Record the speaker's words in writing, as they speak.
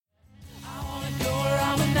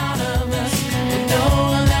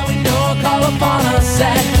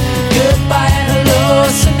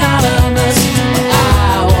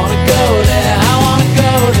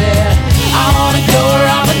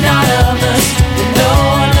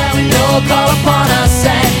roll call upon us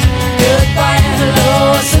and goodbye and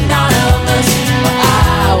hello are synonymous.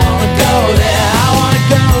 I wanna go there, I wanna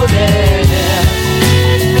go there, yeah.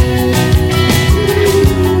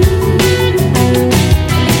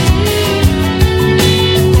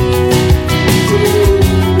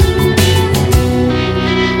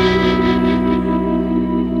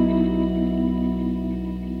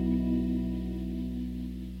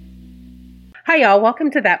 Hi, y'all.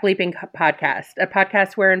 Welcome to That Bleeping Podcast, a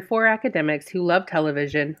podcast wherein four academics who love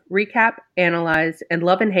television recap, analyze, and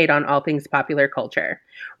love and hate on all things popular culture.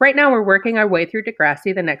 Right now, we're working our way through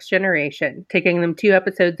Degrassi, The Next Generation, taking them 2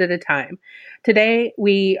 episodes at a time. Today,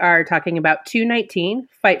 we are talking about 219,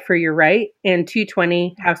 Fight for Your Right, and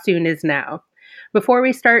 220, How Soon Is Now. Before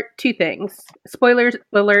we start, 2 things. Spoilers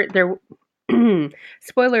alert,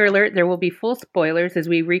 Spoiler alert, there will be full spoilers as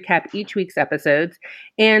we recap each week's episodes.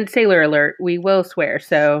 And sailor alert, we will swear,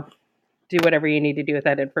 so do whatever you need to do with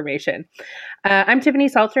that information. I'm Tiffany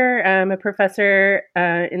Salter. I'm a professor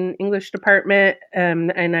in English department,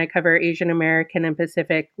 and I cover Asian American and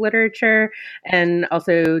Pacific literature, and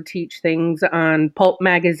also teach things on pulp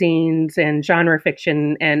magazines and genre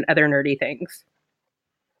fiction and other nerdy things.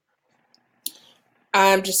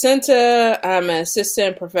 I'm Jacinta. I'm an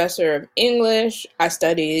assistant professor of English. I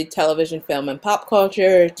study television, film, and pop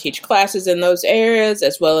culture, teach classes in those areas,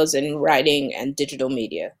 as well as in writing and digital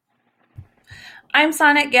media. I'm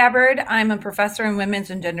Sonnet Gabbard. I'm a professor in women's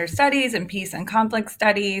and gender studies and peace and conflict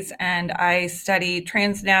studies, and I study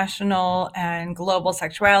transnational and global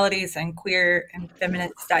sexualities and queer and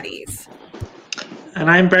feminist studies. And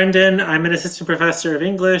I'm Brendan. I'm an assistant professor of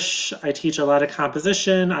English. I teach a lot of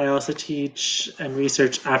composition. I also teach and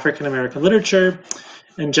research African American literature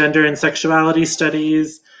and gender and sexuality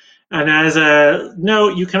studies. And as a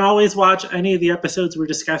note, you can always watch any of the episodes we're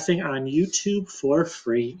discussing on YouTube for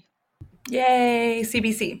free. Yay,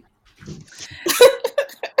 CBC.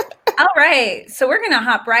 All right, so we're going to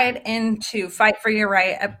hop right into Fight for Your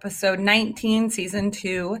Right, episode 19, season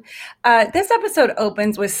 2. This episode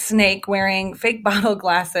opens with Snake wearing fake bottle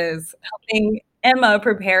glasses, helping Emma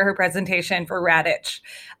prepare her presentation for Raditch.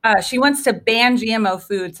 She wants to ban GMO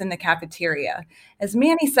foods in the cafeteria. As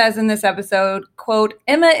Manny says in this episode, quote,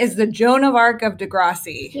 Emma is the Joan of Arc of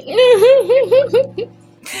Degrassi.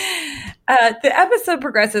 The episode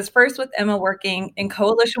progresses first with Emma working in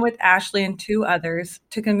coalition with Ashley and 2 others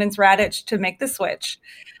to convince Raditch to make the switch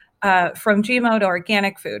from GMO to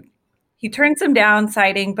organic food. He turns them down,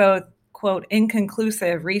 citing both, quote,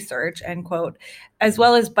 inconclusive research, end quote, as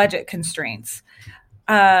well as budget constraints.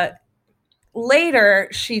 Later,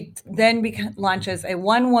 she then launches a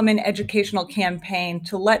one-woman educational campaign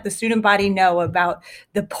to let the student body know about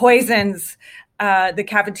the poisons the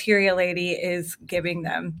cafeteria lady is giving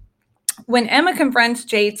them. When Emma confronts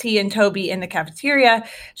JT and Toby in the cafeteria,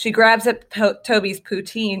 she grabs at Toby's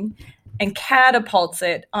poutine and catapults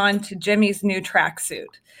it onto Jimmy's new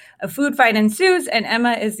tracksuit. A food fight ensues, and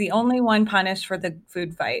Emma is the only one punished for the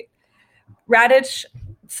food fight. Raditch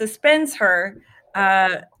suspends her,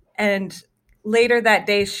 and later that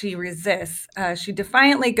day she resists. She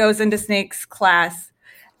defiantly goes into Snake's class,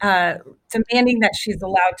 demanding that she's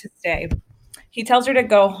allowed to stay. He tells her to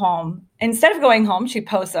go home. Instead of going home, she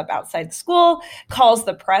posts up outside the school, calls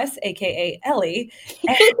the press, aka Ellie,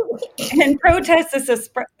 and protests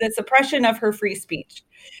the suppression of her free speech.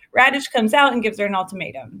 Raditch comes out and gives her an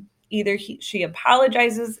ultimatum. Either she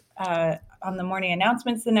apologizes on the morning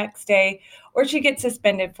announcements the next day, or she gets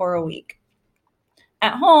suspended for a week.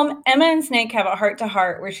 At home, Emma and Snake have a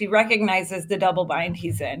heart-to-heart where she recognizes the double bind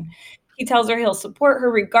he's in. He tells her he'll support her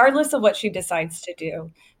regardless of what she decides to do.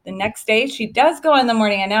 The next day, she does go on the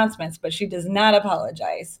morning announcements, but she does not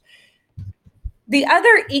apologize. The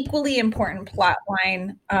other equally important plot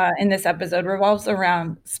line in this episode revolves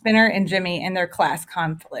around Spinner and Jimmy and their class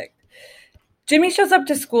conflict. Jimmy shows up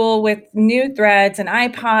to school with new threads, an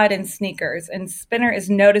iPod, and sneakers, and Spinner is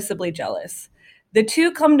noticeably jealous. The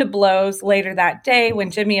two come to blows later that day when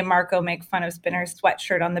Jimmy and Marco make fun of Spinner's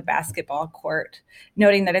sweatshirt on the basketball court,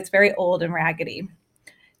 noting that it's very old and raggedy.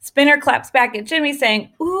 Spinner claps back at Jimmy saying,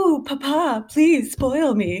 "Ooh, Papa, please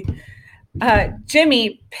spoil me."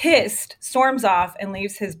 Jimmy, pissed, storms off and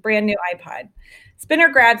leaves his brand new iPod. Spinner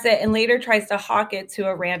grabs it and later tries to hawk it to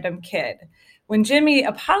a random kid. When Jimmy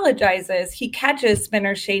apologizes, he catches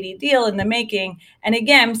Spinner's shady deal in the making and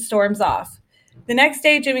again storms off. The next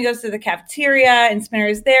day, Jimmy goes to the cafeteria and Spinner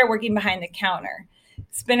is there working behind the counter.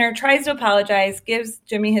 Spinner tries to apologize, gives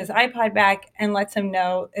Jimmy his iPod back, and lets him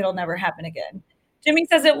know it'll never happen again. Jimmy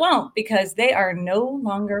says it won't because they are no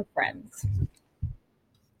longer friends.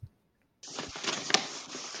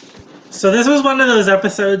 So this was one of those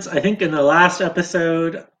episodes, I think in the last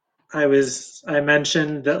episode, I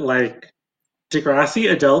mentioned that like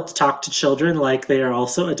Degrassi adults talk to children like they are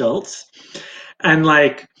also adults. And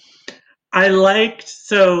like I liked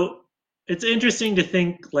so it's interesting to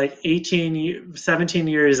think like 17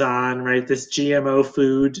 years on, right? This GMO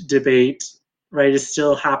food debate, right, is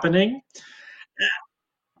still happening.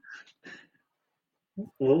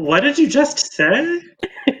 What did you just say?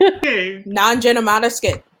 Okay.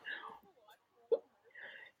 Non-genomatic.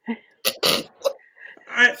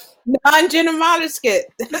 I, Non-genomatic.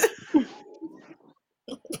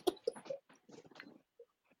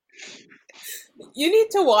 You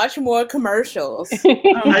need to watch more commercials.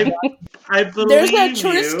 I believe There's a you.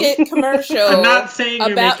 Triscuit commercial I'm not saying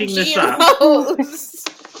you're about making this up. GMOs.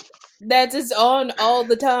 That is on all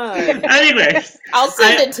the time. Anyways, I'll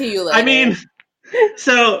send it to you later. I mean,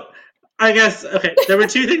 so I guess, okay, there were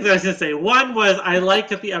two things I was going to say. One was I like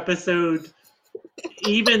that the episode,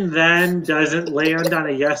 even then, doesn't land on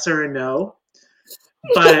a yes or a no.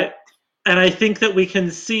 But, and I think that we can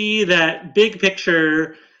see that big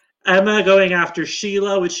picture, Emma going after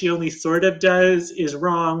Sheila, which she only sort of does, is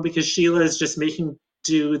wrong because Sheila is just making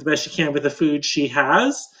do the best she can with the food she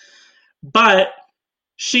has. But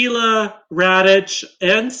Sheila, Raditch,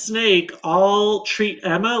 and Snake all treat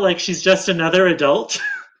Emma like she's just another adult.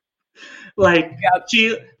 Like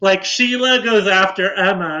Sheila goes after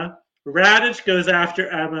Emma, Raditch goes after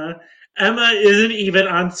Emma. Emma isn't even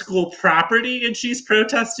on school property and she's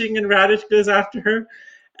protesting and Raditch goes after her.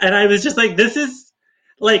 And I was just like, this is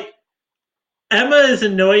like Emma is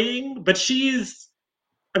annoying, but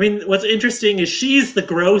what's interesting is she's the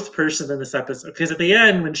growth person in this episode because at the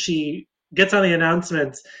end when she gets on the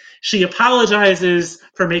announcements, she apologizes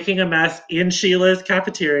for making a mess in Sheila's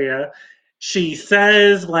cafeteria. She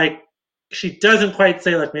says like she doesn't quite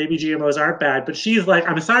say like maybe GMOs aren't bad, but she's like,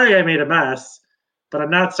 I'm sorry I made a mess, but I'm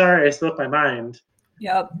not sorry I spoke my mind.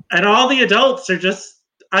 Yep. And all the adults are just,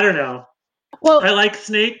 I don't know. Well, I like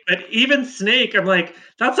Snake, but even Snake, I'm like,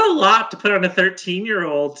 that's a lot to put on a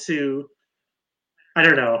 13-year-old to, I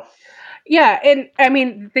don't know. Yeah, and I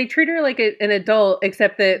mean, they treat her like an adult,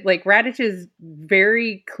 except that like Raditch is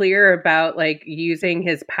very clear about like using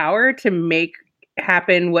his power to make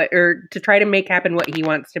happen to try to make happen what he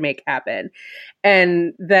wants to make happen,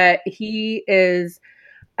 and that he is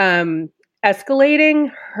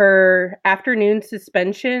escalating her afternoon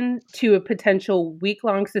suspension to a potential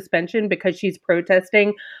week-long suspension because she's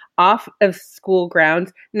protesting off of school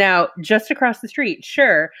grounds. Now, just across the street,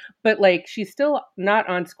 sure, but like she's still not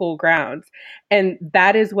on school grounds. And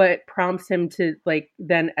that is what prompts him to like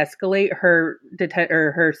then escalate her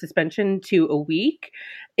her suspension to a week.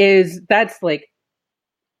 That's like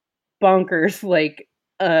bonkers, like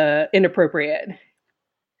inappropriate.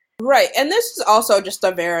 Right, and this is also just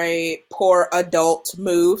a very poor adult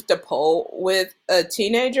move to pull with a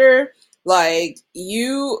teenager. Like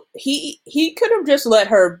he could have just let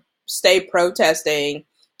her stay protesting,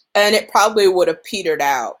 and it probably would have petered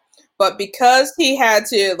out. But because he had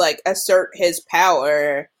to like assert his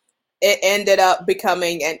power, it ended up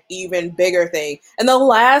becoming an even bigger thing. And the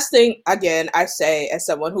last thing, again, I say as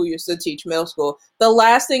someone who used to teach middle school, the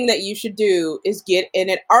last thing that you should do is get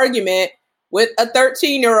in an argument with a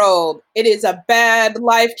 13-year-old. It is a bad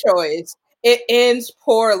life choice. It ends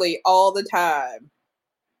poorly all the time.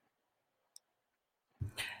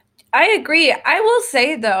 I agree. I will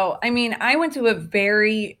say though, I mean, I went to a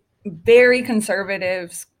very, very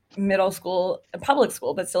conservative middle school, public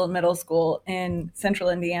school, but still a middle school in central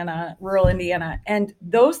Indiana, rural Indiana. And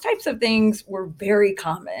those types of things were very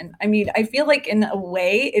common. I mean, I feel like in a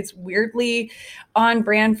way it's weirdly on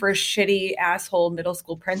brand for shitty asshole middle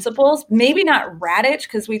school principals. Maybe not Raditch,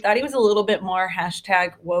 because we thought he was a little bit more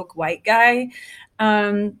 #woke white guy.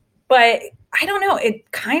 But I don't know,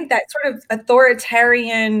 that sort of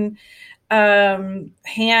authoritarian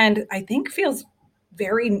hand, I think feels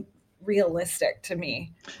very realistic to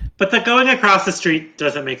me. But the going across the street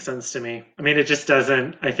doesn't make sense to me. I mean, it just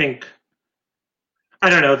doesn't. I think, I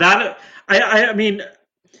don't know, that, I mean,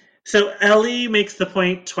 so Ellie makes the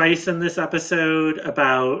point twice in this episode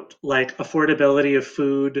about like affordability of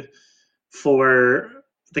food for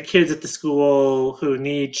the kids at the school who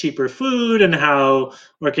need cheaper food and how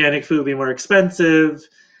organic food would be more expensive.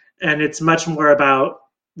 And it's much more about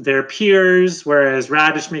their peers, whereas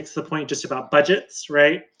Raditch makes the point just about budgets,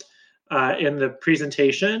 right? In the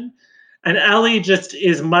presentation. And Ellie just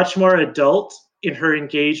is much more adult in her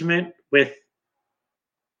engagement with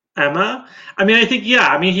Emma. I mean, I think,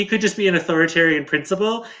 he could just be an authoritarian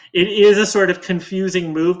principal. It is a sort of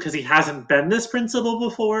confusing move because he hasn't been this principal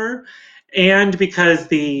before. And because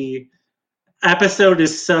the episode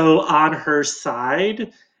is so on her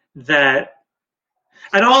side that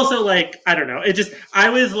And also, like, I don't know, I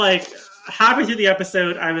was like, halfway through the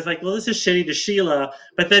episode, I was like, well, this is shitty to Sheila.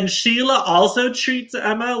 But then Sheila also treats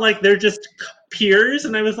Emma like they're just peers.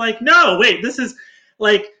 And I was like, no, wait, this is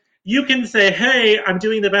like, you can say, hey, I'm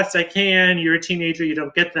doing the best I can. You're a teenager, you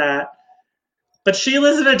don't get that. But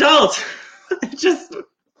Sheila's an adult. It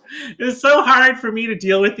was so hard for me to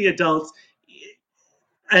deal with the adults.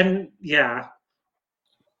 And yeah.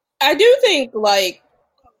 I do think, like,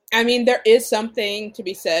 I mean, there is something to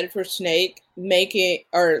be said for Snake making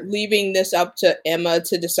or leaving this up to Emma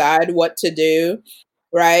to decide what to do,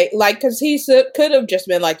 right? Like, because he could have just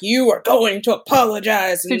been like, "You are going to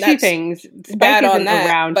apologize." So two things: bad Spike on isn't that,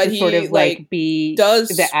 around but to he sort of like be does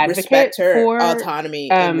the advocate respect her for autonomy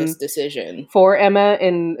in this decision for Emma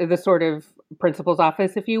in the sort of principal's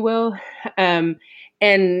office, if you will, and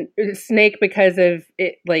Snake, because of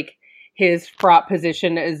it, like his fraught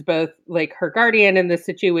position as both like her guardian in this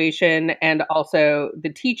situation and also the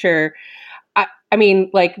teacher. I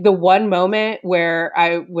mean, like the one moment where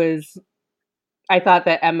I thought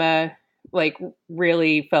that Emma like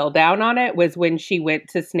really fell down on it was when she went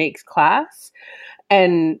to Snake's class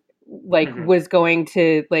and like was going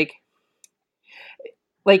to like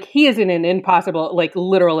he is in an impossible, like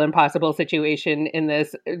literal impossible situation in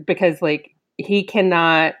this because like he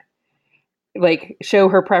cannot like show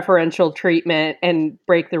her preferential treatment and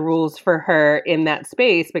break the rules for her in that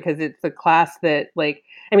space because it's the class that like,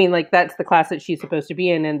 I mean, like that's the class that she's supposed to be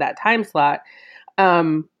in that time slot.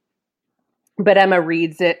 But Emma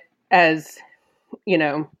reads it as, you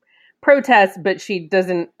know, protest, but she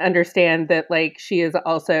doesn't understand that like she is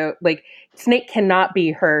also like Snake cannot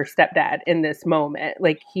be her stepdad in this moment.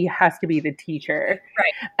 Like he has to be the teacher.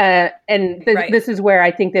 Right. This is where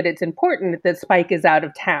I think that it's important that Spike is out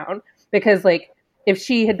of town because like if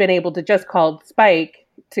she had been able to just call Spike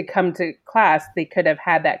to come to class, they could have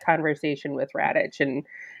had that conversation with Raditch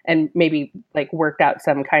and maybe like worked out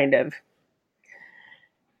some kind of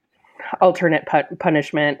alternate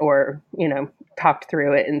punishment or, you know, talked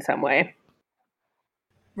through it in some way.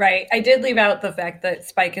 Right. I did leave out the fact that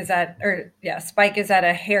Spike is at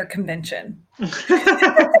a hair convention.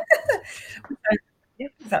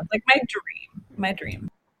 Sounds like my dream.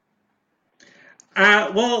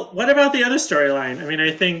 Well, what about the other storyline? I mean,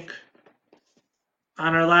 I think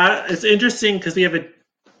on our it's interesting because we have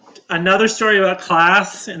another story about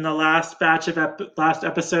class. In the last batch of last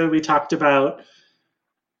episode, we talked about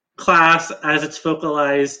class as it's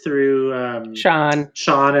focalized through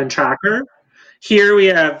Sean and Tracker. Here we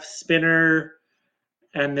have Spinner,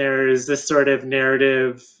 and there's this sort of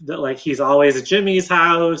narrative that like he's always at Jimmy's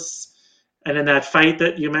house, and in that fight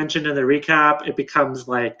that you mentioned in the recap, it becomes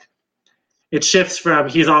like it shifts from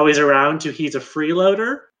he's always around to he's a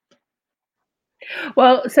freeloader.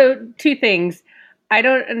 Well, so two things. I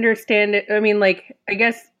don't understand it. I mean, like, I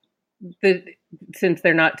guess since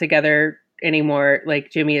they're not together anymore, like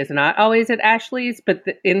Jimmy is not always at Ashley's, but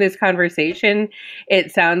in this conversation,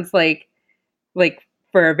 it sounds like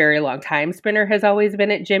for a very long time, Spinner has always been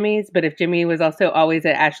at Jimmy's, but if Jimmy was also always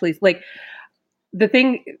at Ashley's, like the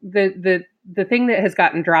thing that has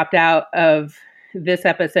gotten dropped out of this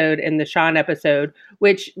episode and the Sean episode,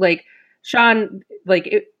 which like Sean,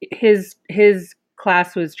 like his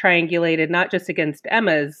class was triangulated not just against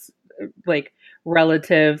Emma's like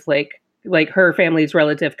relative, like her family's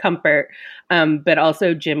relative comfort, but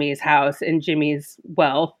also Jimmy's house and Jimmy's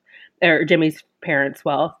wealth or Jimmy's parents'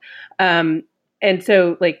 wealth. And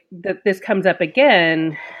so like this comes up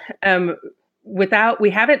again, we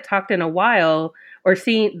haven't talked in a while or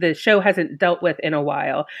seen the show hasn't dealt with in a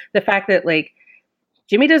while. The fact that like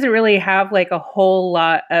Jimmy doesn't really have like a whole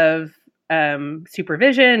lot of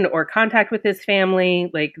supervision or contact with his family.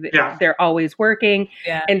 Like they're always working.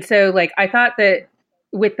 Yeah. And so like, I thought that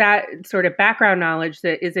with that sort of background knowledge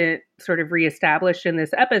that isn't sort of reestablished in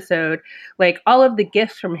this episode, like all of the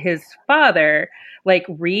gifts from his father, like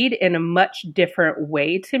read in a much different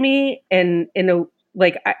way to me and in a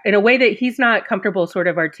way that he's not comfortable sort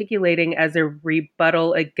of articulating as a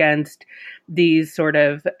rebuttal against these sort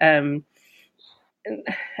of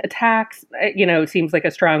attacks, you know, seems like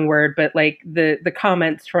a strong word, but like the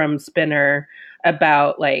comments from Spinner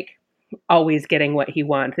about like always getting what he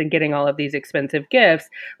wants and getting all of these expensive gifts,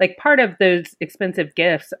 like part of those expensive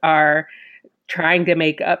gifts are trying to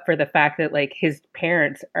make up for the fact that like his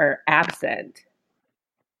parents are absent.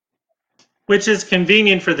 Which is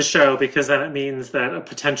convenient for the show because then it means that a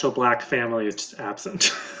potential black family is just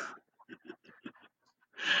absent.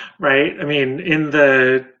 Right? I mean,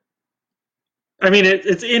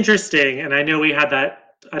 it's interesting, and I know we had that,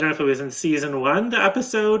 I don't know if it was in season 1, the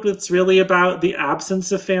episode that's really about the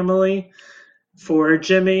absence of family for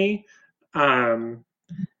Jimmy.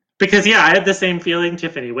 Because, yeah, I had the same feeling,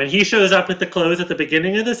 Tiffany. When he shows up with the clothes at the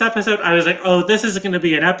beginning of this episode, I was like, oh, this is going to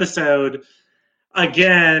be an episode,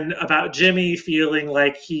 again, about Jimmy feeling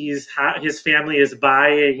like his family is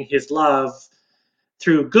buying his love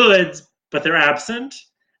through goods, but they're absent.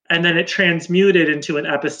 And then it transmuted into an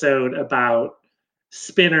episode about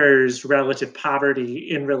Spinner's relative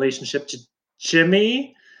poverty in relationship to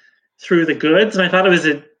Jimmy through the goods. And I thought it was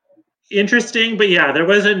interesting, but yeah, there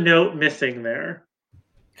was a note missing there.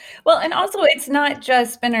 Well, and also it's not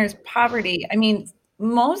just Spinner's poverty. I mean,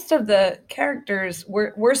 most of the characters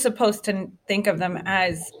we're supposed to think of them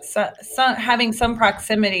as having some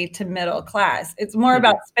proximity to middle class. It's more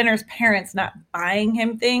about Spinner's parents not buying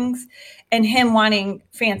him things and him wanting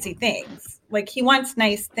fancy things. Like he wants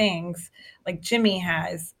nice things like Jimmy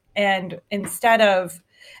has. And instead of,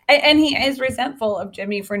 and he is resentful of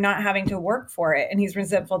Jimmy for not having to work for it. And he's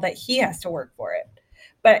resentful that he has to work for it.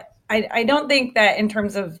 But I don't think that in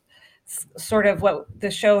terms of sort of what the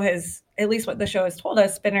show has, at least what the show has told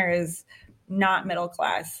us, Spinner is not middle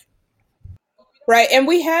class. Right. And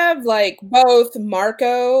we have like both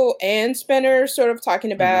Marco and Spinner sort of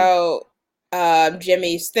talking about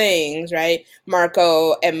Jimmy's things, right?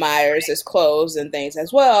 Marco admires his clothes and things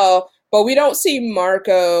as well. But we don't see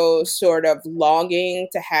Marco sort of longing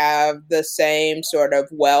to have the same sort of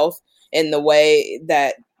wealth in the way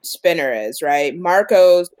that Spinner is, right?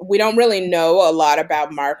 We don't really know a lot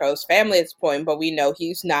about Marco's family at this point, but we know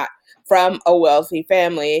he's not from a wealthy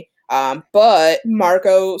family. But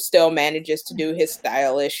Marco still manages to do his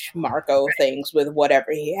stylish Marco things with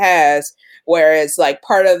whatever he has. Whereas like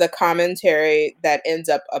part of the commentary that ends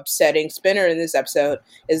up upsetting Spinner in this episode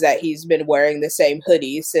is that he's been wearing the same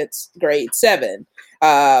hoodie since grade 7,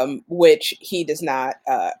 which he does not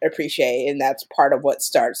appreciate. And that's part of what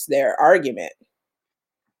starts their argument.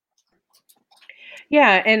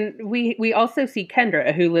 Yeah, and we also see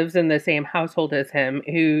Kendra, who lives in the same household as him,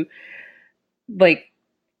 who like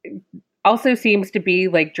also seems to be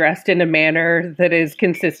like dressed in a manner that is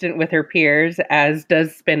consistent with her peers, as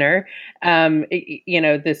does Spinner.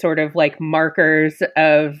 The sort of like markers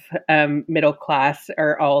of middle class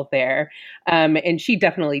are all there. And she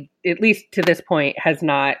definitely, at least to this point, has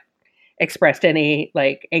not expressed any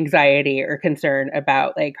like anxiety or concern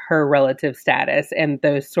about like her relative status and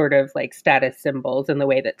those sort of like status symbols in the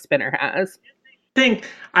way that Spinner has.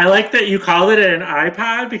 I like that you call it an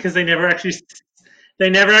iPod, because they never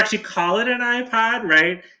actually call it an iPod,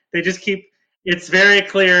 right? They just keep, it's very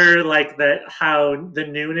clear like that how the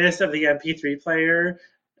newness of the MP3 player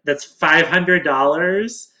that's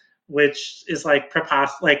 $500, which is like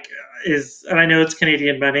and I know it's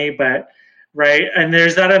Canadian money, but right. And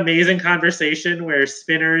there's that amazing conversation where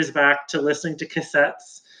Spinner is back to listening to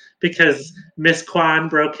cassettes because Miss Kwan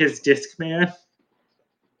broke his Discman.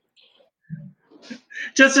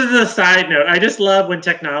 Just as a side note, I just love when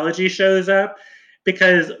technology shows up,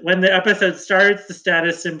 because when the episode starts, the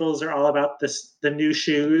status symbols are all about the new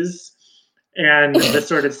shoes and the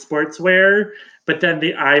sort of sportswear. But then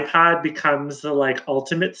the iPod becomes the like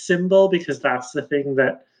ultimate symbol, because that's the thing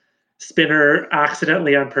that Spinner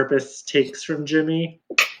accidentally on purpose takes from Jimmy.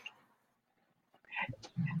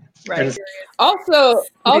 Right. And Also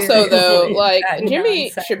though, like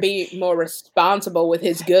Jimmy should be more responsible with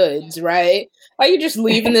his goods, right? Like you're just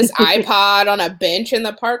leaving this iPod on a bench in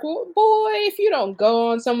the park. Well, boy, if you don't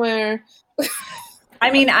go on somewhere. I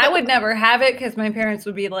mean, I would never have it because my parents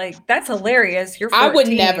would be like, "That's hilarious." You're 14. I would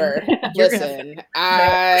never listen.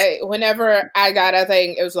 Whenever I got a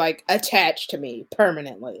thing, it was like attached to me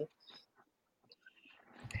permanently.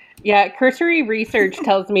 Yeah, cursory research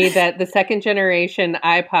tells me that the second generation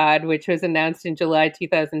iPod, which was announced in July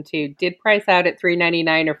 2002, did price out at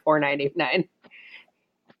 $399 or $499.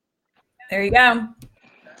 There you go.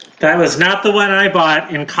 That was not the one I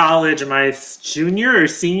bought in college, my junior or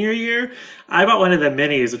senior year. I bought one of the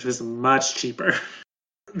minis, which was much cheaper.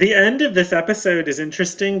 The end of this episode is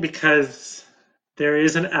interesting because there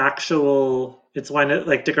is an actual, it's one of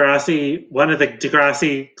like Degrassi, one of the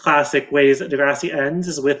Degrassi classic ways that Degrassi ends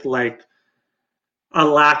is with like a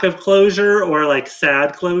lack of closure or like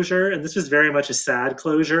sad closure. And this was very much a sad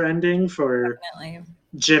closure ending for Definitely.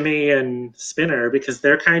 Jimmy and Spinner, because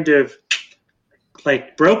they're kind of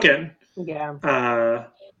like broken. Yeah.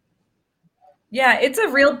 Yeah, it's a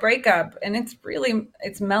real breakup, and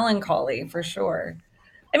it's melancholy for sure.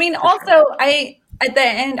 I mean, also, at the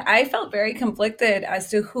end, I felt very conflicted as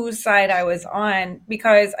to whose side I was on,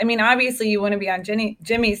 because, I mean, obviously you want to be on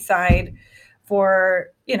Jimmy's side for,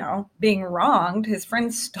 being wronged. His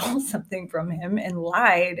friend stole something from him and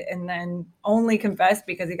lied and then only confessed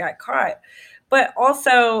because he got caught. But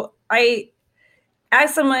also,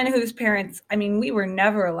 as someone whose parents, I mean, we were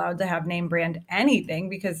never allowed to have name brand anything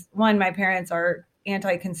because one, my parents are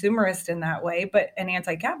anti-consumerist in that way, and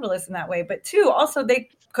anti-capitalist in that way. But two, also they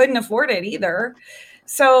couldn't afford it either.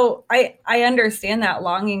 So I understand that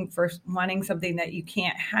longing for wanting something that you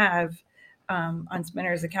can't have on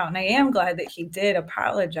Spinner's account. And I am glad that he did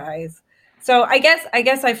apologize. So I guess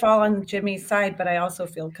I fall on Jimmy's side, but I also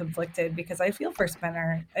feel conflicted because I feel for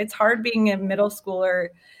Spinner. It's hard being a middle schooler.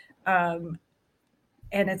 And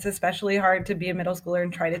it's especially hard to be a middle schooler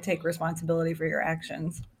and try to take responsibility for your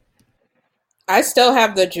actions. I still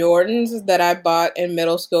have the Jordans that I bought in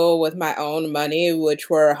middle school with my own money, which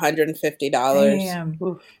were $150. Damn.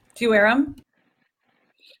 Do you wear them?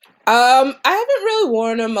 I haven't really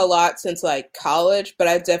worn them a lot since like college, but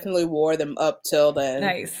I definitely wore them up till then.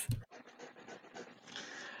 Nice.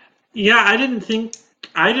 Yeah, I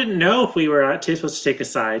didn't know if we were supposed to take a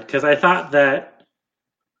side because I thought that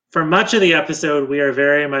for much of the episode we are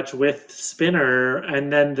very much with Spinner,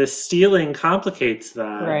 and then the stealing complicates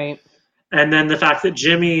that. Right. And then the fact that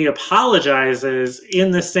Jimmy apologizes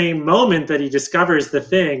in the same moment that he discovers the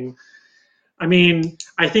thing. I mean,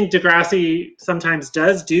 I think Degrassi sometimes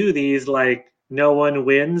does do these like no one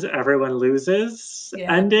wins, everyone loses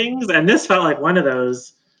endings. And this felt like one of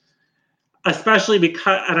those, especially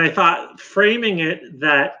because, and I thought framing it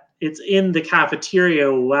that it's in the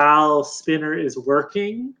cafeteria while Spinner is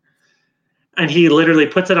working. And he literally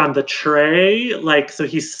puts it on the tray, like, so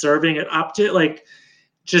he's serving it up to, like,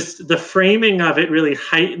 just the framing of it really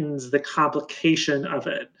heightens the complication of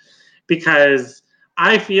it. Because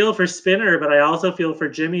I feel for Spinner, but I also feel for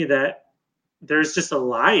Jimmy that there's just a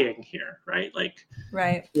lying here, right? Like,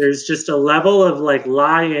 right. There's just a level of like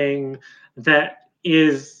lying that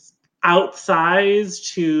is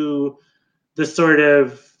outsized to the sort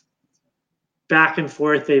of back and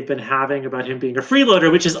forth they've been having about him being a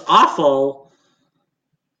freeloader, which is awful.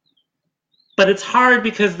 But it's hard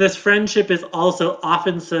because this friendship is also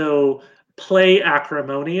often so play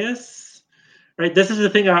acrimonious, right? This is the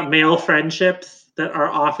thing about male friendships that are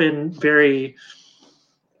often very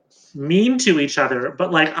mean to each other,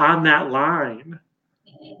 but like on that line.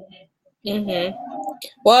 Mm-hmm.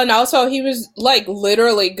 Well, and also he was like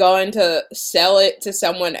literally going to sell it to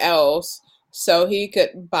someone else so he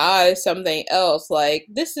could buy something else. Like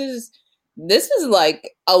this is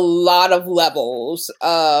like a lot of levels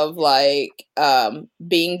of like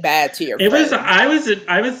being bad to your friend.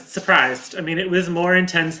 I was surprised. I mean, it was more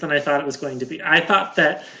intense than I thought it was going to be. I thought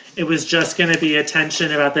that it was just going to be a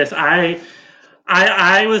tension about this. I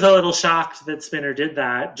was a little shocked that Spinner did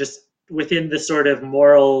that, just within the sort of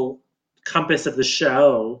moral compass of the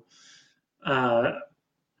show, as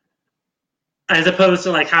opposed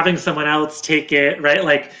to like having someone else take it, right?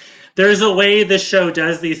 Like, there's a way the show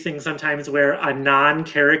does these things sometimes where a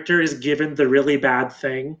non-character is given the really bad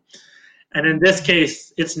thing. And in this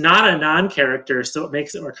case, it's not a non-character, so it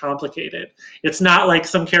makes it more complicated. It's not like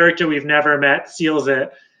some character we've never met steals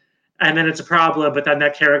it, and then it's a problem, but then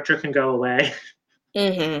that character can go away.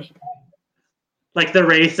 Mm-hmm. Like the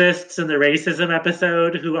racists in the racism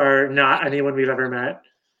episode who are not anyone we've ever met.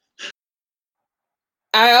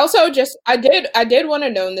 I also I did want to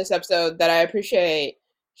know in this episode that I appreciate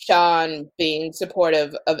Sean being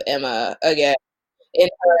supportive of Emma again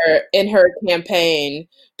in her campaign,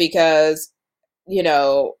 because you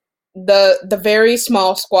know the very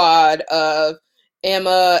small squad of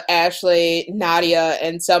Emma, Ashley, Nadia,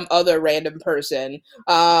 and some other random person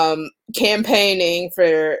campaigning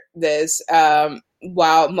for this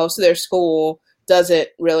while most of their school doesn't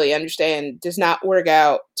really understand, does not work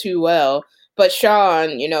out too well. But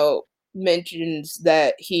Sean, mentions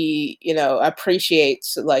that he,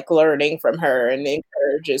 appreciates like learning from her and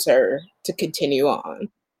encourages her to continue on.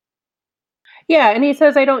 Yeah, and he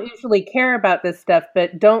says, I don't usually care about this stuff,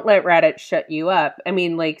 but don't let Reddit shut you up. I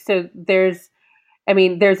mean, like, so there's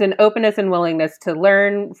an openness and willingness to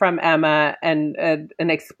learn from Emma, and an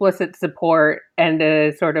explicit support and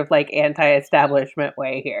a sort of like anti-establishment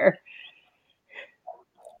way here.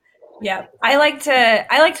 Yeah, I like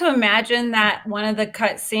to imagine that one of the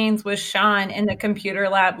cut scenes was Sean in the computer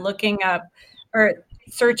lab looking up or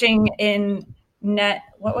searching in net.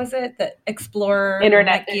 What was it? The Explorer,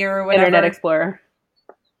 Internet Gear, or whatever. Internet Explorer.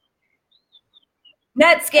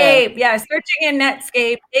 Netscape. Yeah, searching in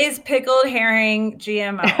Netscape, is pickled herring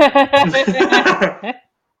GMO?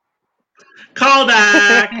 Call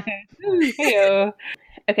back.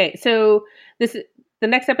 Okay, so the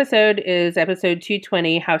next episode is episode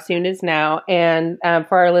 220, How Soon Is Now. And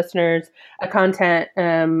for our listeners, a content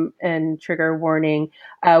and trigger warning,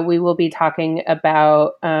 we will be talking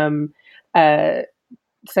about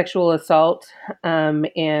sexual assault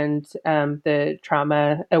and the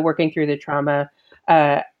trauma, working through the trauma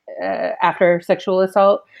after sexual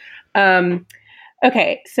assault.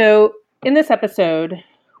 Okay, so in this episode,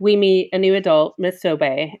 we meet a new adult, Miss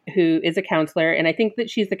Sobe, who is a counselor, and I think that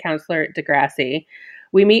she's the counselor at Degrassi.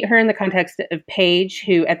 We meet her in the context of Paige,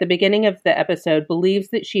 who at the beginning of the episode believes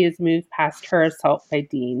that she has moved past her assault by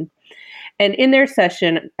Dean. And in their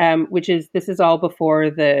session, this is all before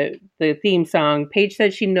the theme song, Paige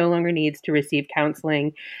says she no longer needs to receive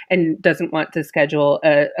counseling and doesn't want to schedule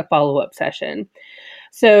a follow-up session.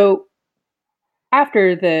 So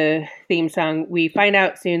after the theme song, we find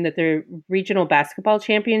out soon that the regional basketball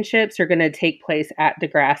championships are going to take place at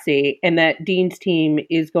Degrassi, and that Dean's team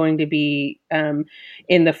is going to be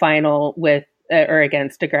in the final with or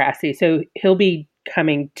against Degrassi. So he'll be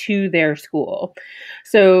coming to their school.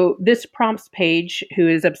 So this prompts Paige, who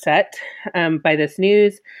is upset by this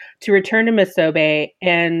news, to return to Miss Sobe,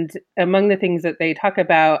 and among the things that they talk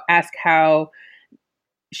about, ask how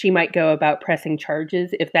she might go about pressing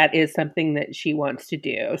charges if that is something that she wants to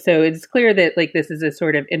do. So it's clear that like this is a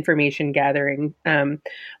sort of information gathering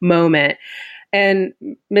moment. And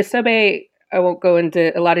Miss Sobe, I won't go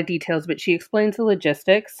into a lot of details, but she explains the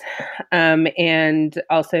logistics and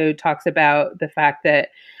also talks about the fact that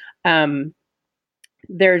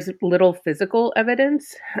there's little physical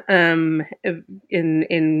evidence in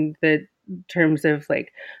the terms of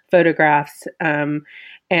like photographs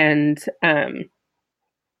and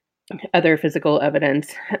other physical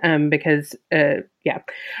evidence because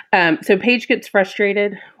so Paige gets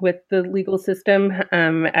frustrated with the legal system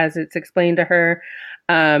as it's explained to her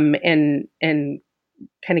and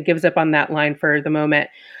kind of gives up on that line for the moment.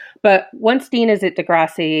 But once Dean is at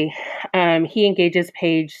Degrassi, he engages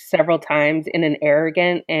Paige several times in an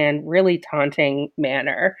arrogant and really taunting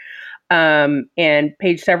manner. And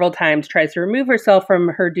Paige several times tries to remove herself from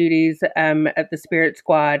her duties at the Spirit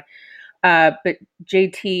Squad. But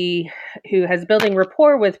JT, who has building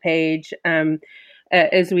rapport with Paige,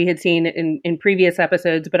 as we had seen in previous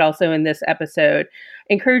episodes, but also in this episode,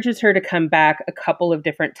 encourages her to come back a couple of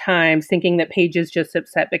different times, thinking that Paige is just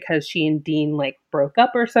upset because she and Dean like broke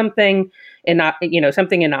up or something, and not,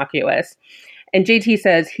 something innocuous. And JT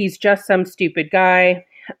says he's just some stupid guy.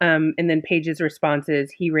 And then Paige's response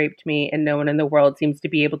is, he raped me and no one in the world seems to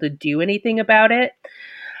be able to do anything about it.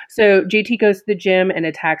 So JT goes to the gym and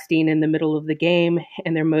attacks Dean in the middle of the game,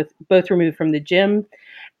 and they're both removed from the gym.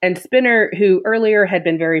 And Spinner, who earlier had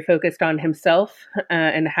been very focused on himself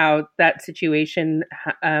and how that situation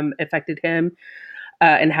affected him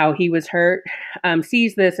and how he was hurt,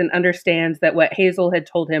 sees this and understands that what Hazel had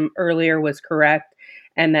told him earlier was correct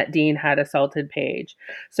and that Dean had assaulted Paige.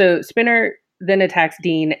 So Spinner then attacks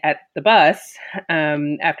Dean at the bus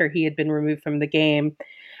after he had been removed from the game.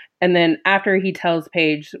 And then after he tells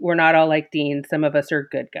Paige, we're not all like Dean, some of us are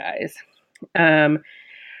good guys. And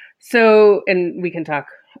we can talk,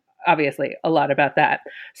 obviously, a lot about that.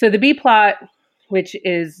 So the B plot, which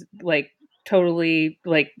is like totally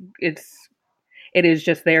like it is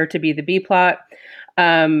just there to be the B plot.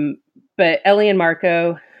 But Ellie and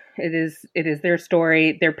Marco, it is their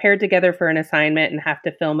story. They're paired together for an assignment and have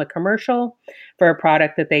to film a commercial for a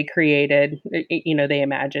product that they created, they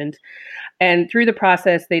imagined. And through the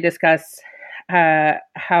process, they discuss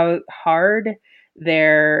how hard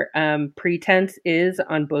their pretense is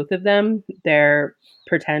on both of them, their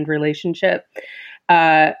pretend relationship.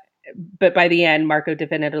 But by the end, Marco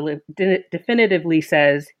definitively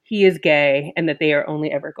says he is gay and that they are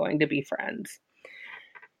only ever going to be friends.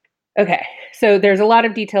 Okay, so there's a lot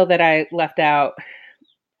of detail that I left out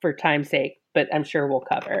for time's sake, but I'm sure we'll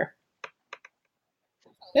cover.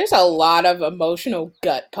 There's a lot of emotional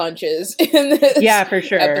gut punches in this for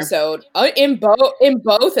sure. episode. In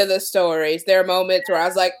both of the stories, there are moments where I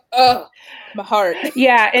was like, "Oh, my heart."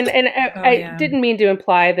 Yeah, and I didn't mean to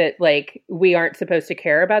imply that like we aren't supposed to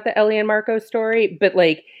care about the Ellie and Marco story, but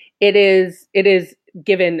like it is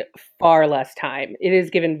given far less time. It is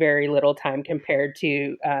given very little time compared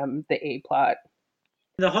to the A plot.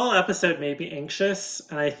 The whole episode made me anxious,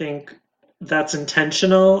 and I think that's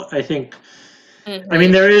intentional. I think, I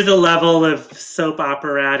mean, there is a level of soap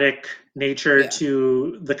operatic nature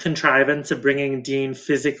to the contrivance of bringing Dean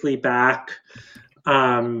physically back.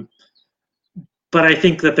 But I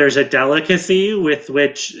think that there's a delicacy with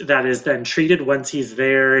which that is then treated once he's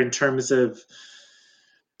there in terms of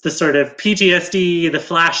the sort of PTSD, the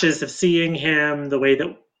flashes of seeing him, the way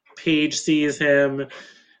that Paige sees him,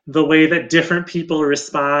 the way that different people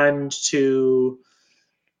respond to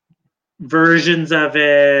versions of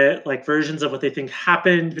it, like versions of what they think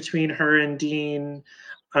happened between her and Dean.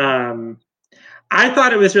 I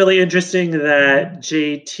thought it was really interesting that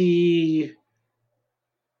JT,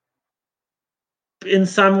 in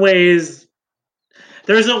some ways,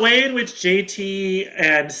 there's a way in which JT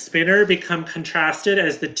and Spinner become contrasted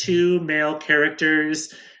as the two male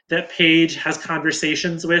characters that Paige has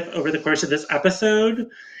conversations with over the course of this episode.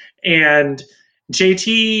 And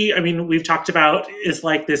JT, I mean, we've talked about, is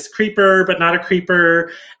like this creeper, but not a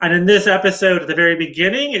creeper. And in this episode, at the very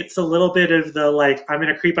beginning, it's a little bit of the like, I'm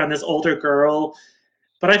going to creep on this older girl.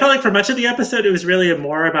 But I felt like for much of the episode, it was really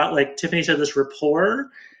more about like Tiffany said, this rapport.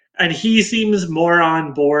 And he seems more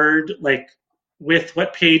on board, like with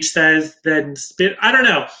what Paige says than Spin. I don't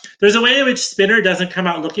know. There's a way in which Spinner doesn't come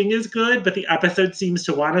out looking as good, but the episode seems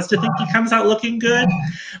to want us to think he comes out looking good.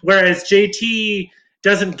 Whereas JT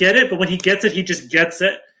doesn't get it, but when he gets it, he just gets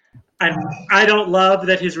it. And I don't love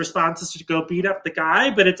that his response is to go beat up the guy,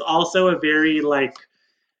 but it's also a very like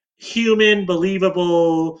human,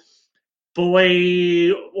 believable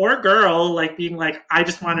boy or girl, like being like, I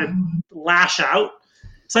just want to lash out.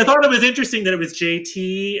 So I thought it was interesting that it was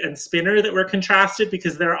JT and Spinner that were contrasted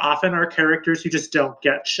because there often are characters who just don't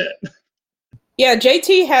get shit. Yeah,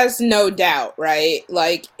 JT has no doubt, right?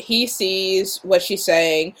 Like, he sees what she's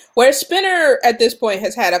saying. Where Spinner, at this point,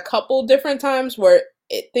 has had a couple different times where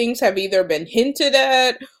things have either been hinted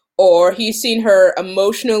at or he's seen her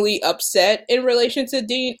emotionally upset in relation to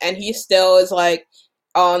Dean, and he still is, like,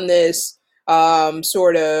 on this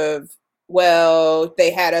sort of, well, they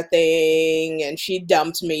had a thing and she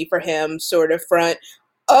dumped me for him sort of front,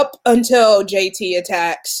 up until JT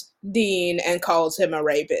attacks Dean and calls him a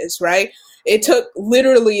rapist, right? It took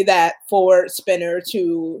literally that for Spinner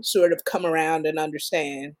to sort of come around and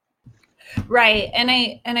understand. Right. And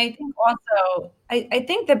I think also, I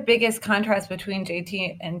think the biggest contrast between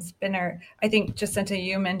JT and Spinner, I think, Jacinta,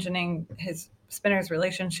 you mentioning Spinner's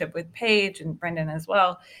relationship with Paige and Brendan as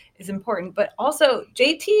well is important. But also,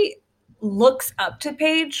 JT looks up to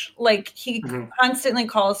Paige. Like, he constantly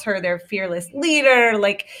calls her their fearless leader.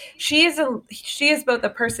 Like, she is both a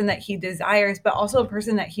person that he desires, but also a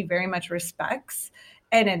person that he very much respects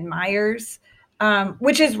and admires,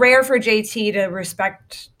 which is rare for JT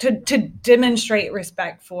to demonstrate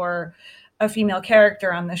respect for a female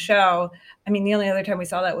character on the show. I mean, the only other time we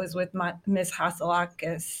saw that was with Miss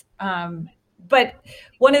Hatzilakis. But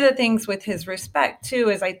one of the things with his respect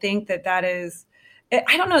too is I think that is,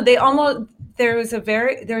 I don't know, there's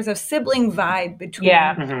a sibling vibe between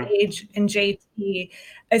Paige and JT,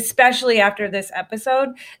 especially after this episode,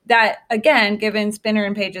 that, again, given Spinner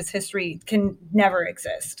and Paige's history, can never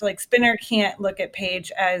exist. Like, Spinner can't look at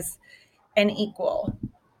Paige as an equal.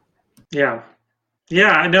 Yeah.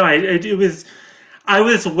 Yeah, no, I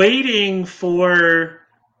was waiting for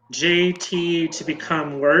JT to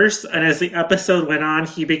become worse, and as the episode went on,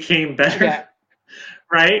 he became better. Yeah.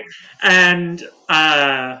 Right? And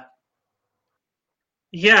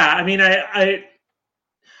yeah, I mean,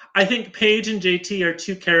 I think Paige and JT are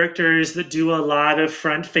two characters that do a lot of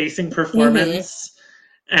front-facing performance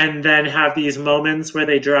and then have these moments where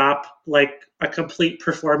they drop like a complete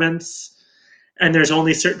performance, and there's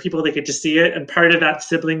only certain people that get to see it. And part of that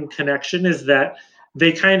sibling connection is that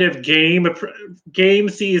they kind of game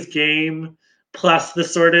sees game plus the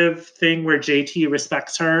sort of thing where JT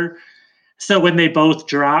respects her. So when they both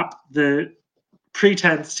drop the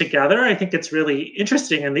pretense together, I think it's really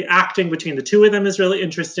interesting. And the acting between the two of them is really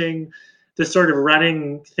interesting. The sort of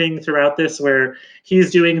running thing throughout this where he's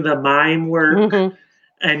doing the mime work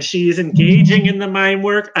and she's engaging in the mime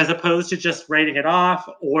work as opposed to just writing it off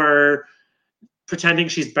or pretending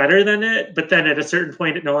she's better than it. But then at a certain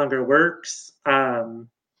point, it no longer works.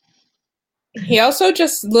 He also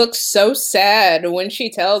just looks so sad when she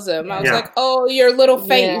tells him. I was like, oh, your little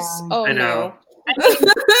face. Yeah. Oh, I know.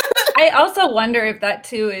 No. I also wonder if that,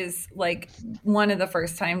 too, is like one of the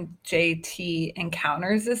first time JT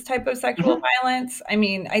encounters this type of sexual violence. I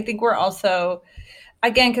mean, I think we're also,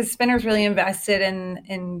 again, because Spinner's really invested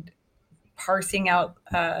in parsing out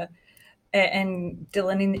and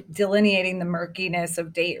delineating the murkiness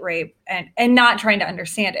of date rape and not trying to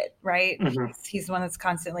understand it, right? He's the one that's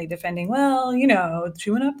constantly defending, well, you know, she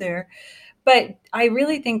went up there. But I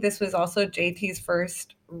really think this was also JT's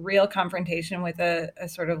first real confrontation with a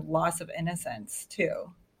sort of loss of innocence, too.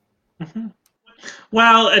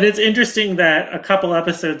 Well, and it's interesting that a couple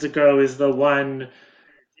episodes ago is the one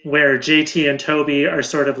where JT and Toby are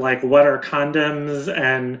sort of like, what are condoms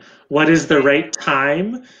and what is the right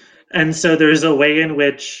time? And so there's a way in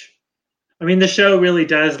which, I mean, the show really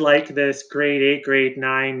does like this grade 8, grade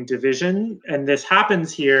 9 division, and this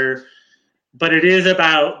happens here, but it is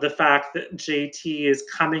about the fact that JT is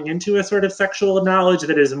coming into a sort of sexual knowledge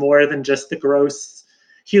that is more than just the gross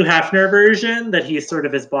Hugh Hefner version that he sort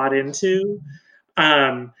of is bought into.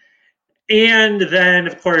 And then,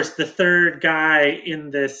 of course, the third guy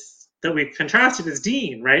in this that we've contrasted is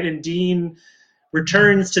Dean, right? And Dean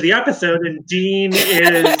returns to the episode, and Dean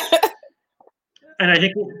is, and I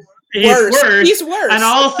think he's worse. He's worse. And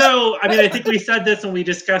also, I mean, I think we said this when we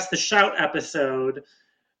discussed the Shout episode,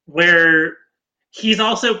 where he's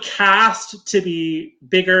also cast to be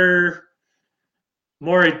bigger,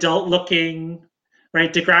 more adult-looking,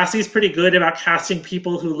 right? Degrassi's pretty good about casting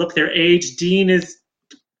people who look their age. Dean is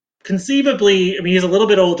conceivably, I mean, he's a little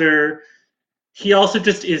bit older. He also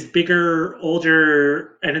just is bigger,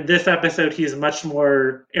 older, and in this episode, he's much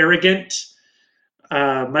more arrogant,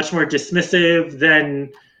 much more dismissive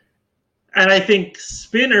than. And I think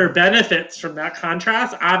Spinner benefits from that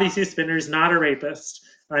contrast. Obviously, Spinner's not a rapist.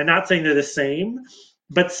 I'm not saying they're the same,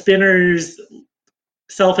 but Spinner's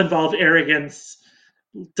self-involved arrogance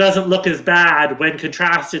doesn't look as bad when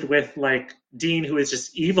contrasted with like Dean, who is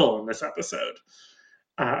just evil in this episode.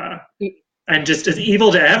 And just as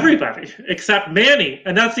evil to everybody except Manny.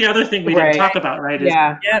 And that's the other thing we didn't talk about, right?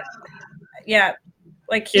 Yeah.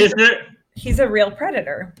 Like he's a real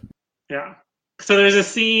predator. Yeah. So there's a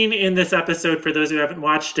scene in this episode, for those who haven't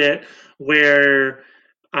watched it, where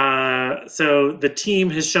so the team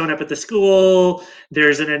has shown up at the school.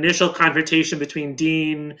 There's an initial confrontation between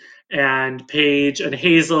Dean and Paige and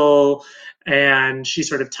Hazel, and she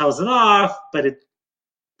sort of tells him off, but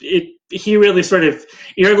he really sort of,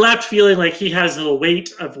 you're left feeling like he has the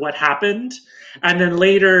weight of what happened. And then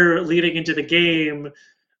later, leading into the game,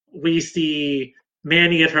 we see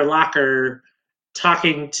Manny at her locker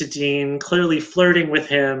talking to Dean, clearly flirting with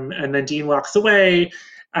him, and then Dean walks away,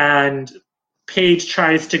 and Paige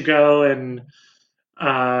tries to go and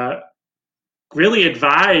really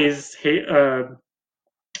advise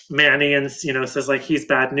Manny, and says like, he's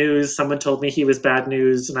bad news. Someone told me he was bad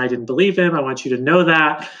news, and I didn't believe him. I want you to know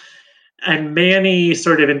that. And Manny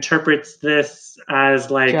sort of interprets this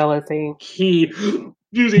as like jealousy. He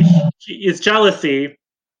is jealousy,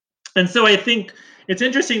 and so I think it's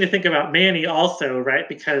interesting to think about Manny also, right?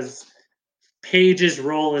 Because Paige's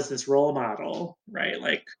role is this role model, right?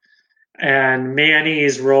 Like, and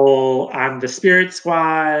Manny's role on the Spirit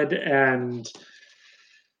Squad, and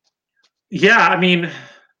yeah, I mean,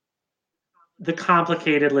 the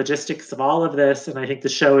complicated logistics of all of this, and I think the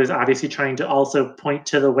show is obviously trying to also point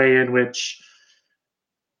to the way in which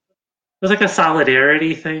there's like a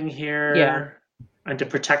solidarity thing here, and to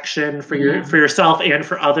protection for yourself and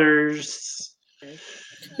for others.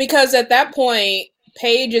 Because at that point,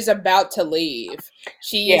 Paige is about to leave.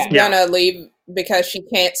 She's gonna leave because she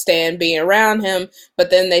can't stand being around him,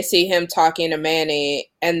 but then they see him talking to Manny,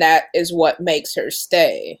 and that is what makes her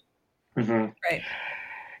stay. Mm-hmm.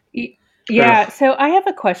 Right. Yeah, so I have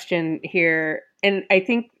a question here, and I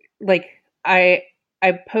think like I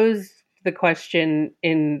posed the question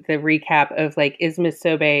in the recap of like, is Miss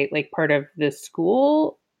Sobe like part of the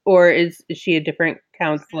school, or is she a different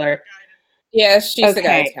counselor? Yeah, she's the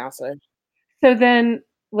guidance counselor. So then,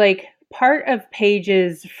 like, part of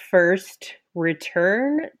Paige's first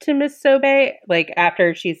return to Miss Sobe, like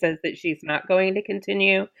after she says that she's not going to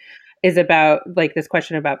continue, is about like this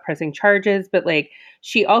question about pressing charges. But like,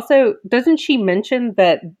 she also doesn't she mention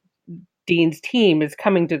that Dean's team is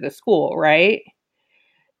coming to the school, right?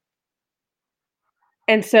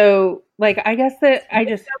 And so, like, I guess that I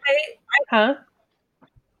just,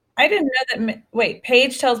 I didn't know that. Wait,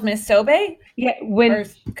 Paige tells Miss Sobe? Yeah,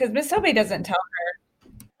 because Miss Sobe doesn't tell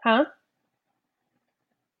her.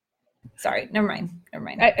 Sorry, never mind.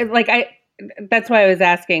 That's why I was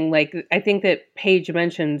asking. Like, I think that Paige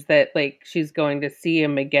mentions that like she's going to see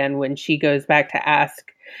him again when she goes back to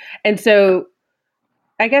ask, and so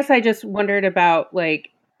I guess I just wondered about like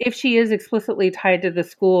if she is explicitly tied to the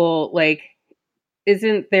school, like,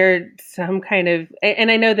 isn't there some kind of,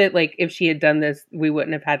 and I know that like if she had done this, we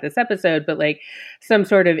wouldn't have had this episode, but like some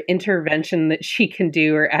sort of intervention that she can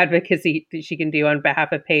do or advocacy that she can do on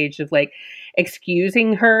behalf of Paige of like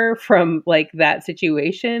excusing her from like that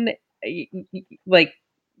situation, like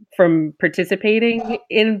from participating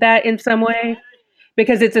in that in some way,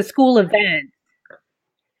 because it's a school event.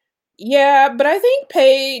 Yeah, but I think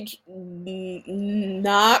Paige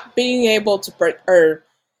not being able to,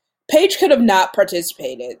 Paige could have not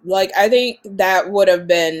participated. Like, I think that would have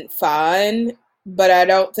been fine, but I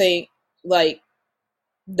don't think, like,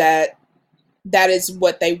 that is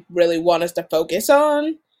what they really want us to focus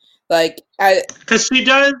on. Like, because she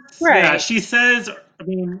does, right? Yeah, she says,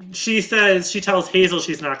 she tells Hazel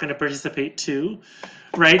she's not going to participate too,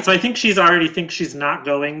 right? So I think she's already thinks she's not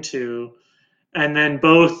going to, and then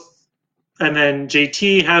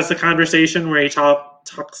JT has the conversation where he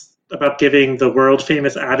talks about giving the world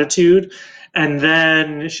famous attitude, and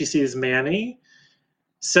then she sees Manny.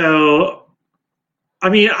 So, I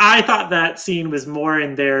mean, I thought that scene was more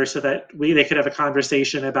in there so that they could have a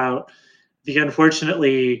conversation about the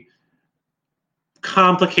unfortunately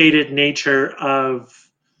complicated nature of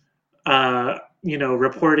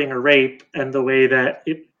reporting a rape, and the way that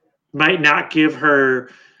it might not give her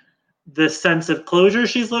the sense of closure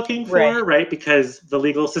she's looking for, right? Because the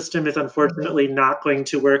legal system is unfortunately not going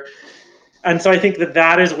to work. And so I think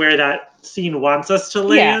that is where that scene wants us to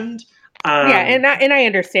land. And I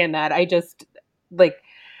understand that. I just like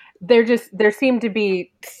there seemed to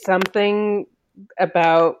be something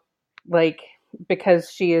about, like,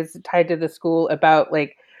 because she is tied to the school, about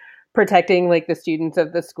like protecting like the students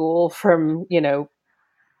of the school from,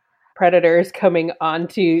 predators coming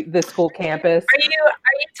onto the school campus.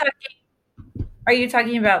 Are you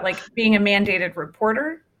talking about like being a mandated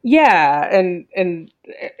reporter? Yeah,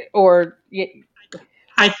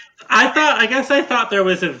 I thought there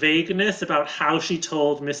was a vagueness about how she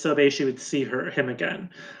told Miss Sobe she would see him again.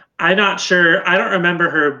 I'm not sure. I don't remember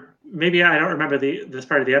her. Maybe I don't remember this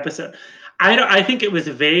part of the episode. I think it was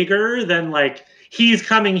vaguer than like, he's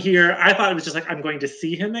coming here. I thought it was just like, I'm going to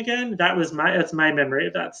see him again. That's my memory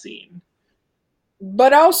of that scene.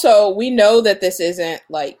 But also, we know that this isn't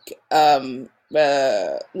like a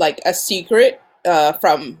secret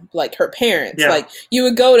from like her parents. Yeah. Like, you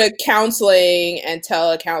would go to counseling and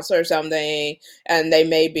tell a counselor something, and they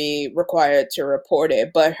may be required to report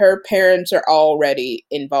it. But her parents are already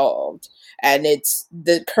involved, and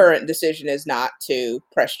the current decision is not to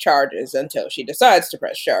press charges until she decides to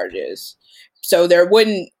press charges. So there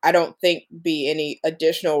wouldn't, I don't think, be any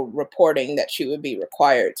additional reporting that she would be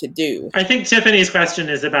required to do. I think Tiffany's question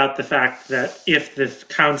is about the fact that if the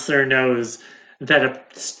counselor knows that a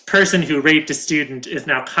person who raped a student is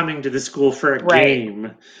now coming to the school for a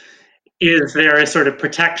game, is there a sort of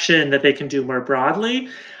protection that they can do more broadly?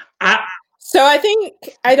 So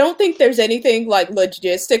I don't think there's anything like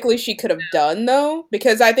logistically she could have done, though,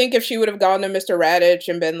 because I think if she would have gone to Mr. Radich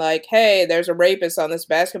and been like, hey, there's a rapist on this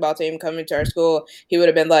basketball team coming to our school, he would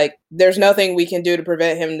have been like, there's nothing we can do to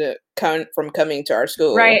prevent him from coming to our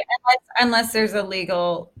school. Right. Unless there's some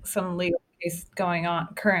legal case going on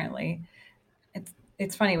currently.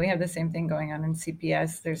 It's funny. We have the same thing going on in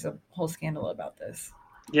CPS. There's a whole scandal about this.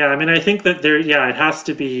 Yeah. I mean, I think that it has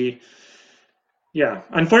to be. Yeah,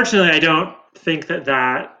 unfortunately, I don't think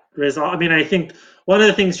that resolve. I mean, I think one of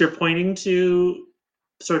the things you're pointing to,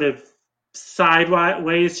 sort of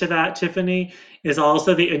sideways to that, Tiffany, is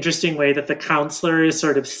also the interesting way that the counselor is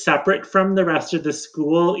sort of separate from the rest of the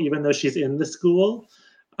school, even though she's in the school.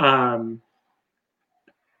 And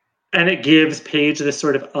it gives Paige this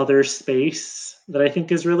sort of other space that I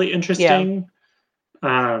think is really interesting.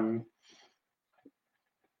 Yeah.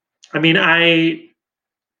 I mean,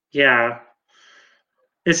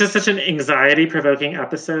 it's just such an anxiety-provoking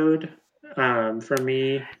episode for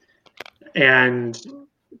me, and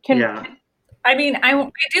I mean,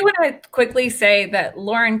 I do want to quickly say that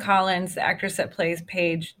Lauren Collins, the actress that plays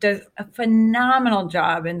Paige, does a phenomenal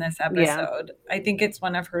job in this episode. Yeah. I think it's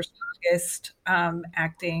one of her strongest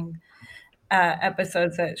acting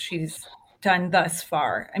episodes that she's done thus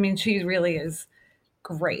far. I mean, she really is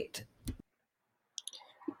great.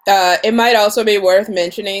 It might also be worth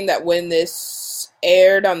mentioning that when this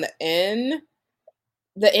aired on the N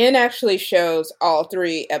actually shows all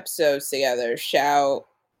 3 episodes together: Shout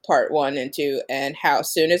Part 1 and 2 and How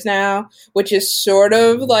Soon Is Now, which is sort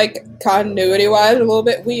of like continuity wise a little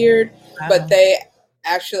bit weird. Wow. But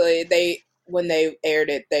when they aired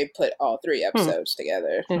it, they put all 3 episodes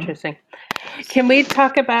together. Interesting. Can we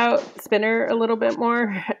talk about Spinner a little bit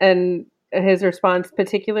more and his response,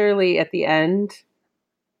 particularly at the end?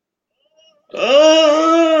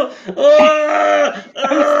 I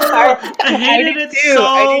hated it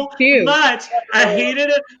so much. I hated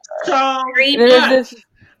it so much.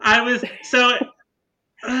 I was so.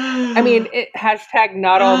 I mean, it hashtag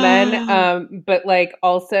not all men, but like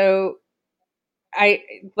also, I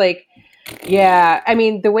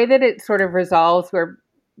mean, the way that it sort of resolves, where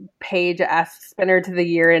Paige asks Spinner to the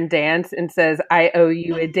year-end dance and says, I owe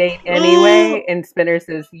you a date anyway. And Spinner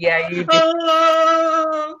says, yeah, you do.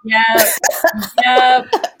 Yep.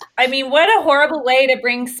 I mean, what a horrible way to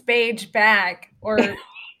bring Paige back, or Paige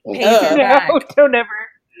back. No, don't ever.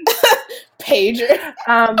 Pager.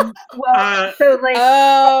 So like,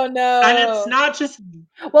 oh no. And it's not just.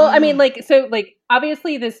 Well, I mean, like, so like,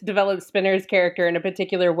 obviously this develops Spinner's character in a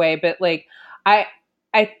particular way, but like, I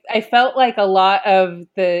felt like a lot of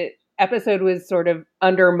the episode was sort of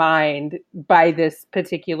undermined by this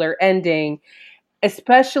particular ending.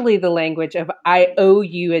 especially the language of "I owe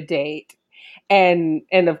you a date." And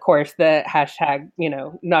of course the hashtag,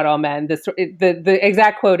 not all men. The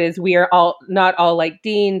exact quote is, "We are all not all like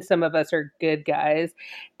Dean. Some of us are good guys."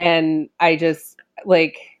 And I just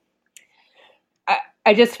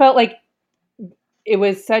I just felt like it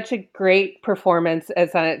was such a great performance,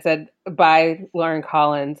 as Sonnet said, by Lauren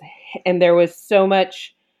Collins. And there was so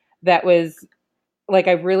much that was like,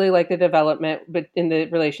 I really like the development, but in the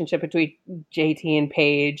relationship between JT and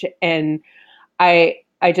Paige. And I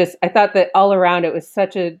thought that all around it was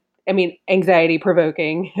such anxiety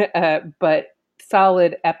provoking, but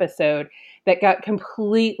solid episode that got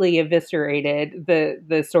completely eviscerated.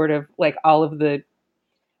 The sort of like all of the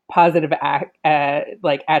positive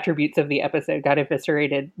attributes of the episode got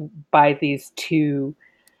eviscerated by these two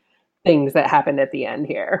things that happened at the end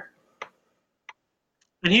here.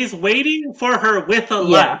 And he's waiting for her with a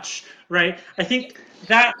lunch, right? I think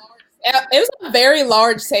that it was a very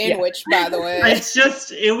large sandwich, by the way.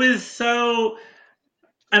 It was so,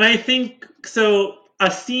 and I think so.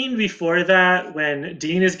 A scene before that, when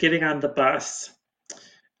Dean is getting on the bus,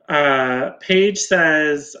 Paige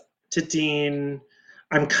says to Dean,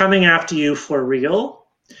 "I'm coming after you for real."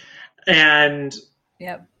 And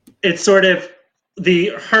it's sort of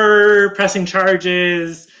her pressing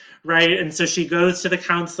charges, right? And so she goes to the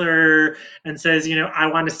counselor and says, "I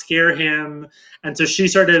want to scare him." And so she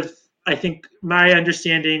sort of, I think my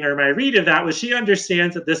understanding or my read of that was, she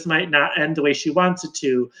understands that this might not end the way she wants it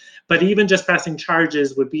to, but even just pressing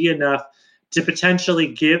charges would be enough to potentially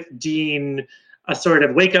give Dean a sort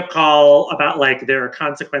of wake-up call about like, there are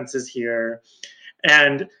consequences here.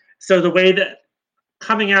 And so the way that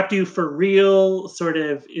coming after you for real sort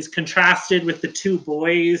of is contrasted with the two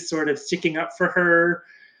boys sort of sticking up for her,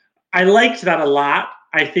 I liked that a lot.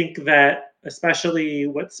 I think that especially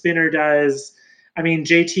what Spinner does,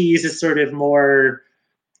 JT's is sort of more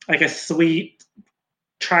like a sweet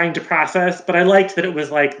trying to process, but I liked that it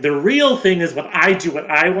was like, the real thing is what I do, what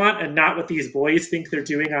I want, and not what these boys think they're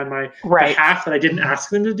doing on my behalf that I didn't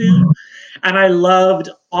ask them to do. And I loved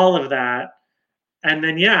all of that. And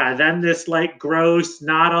then, then this like gross,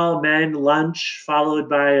 not all men lunch followed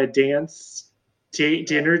by a dance,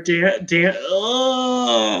 dinner dance.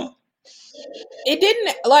 Oh. It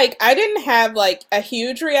didn't, I didn't have like a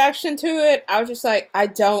huge reaction to it. I was just like, I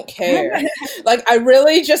don't care. I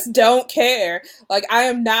really just don't care. I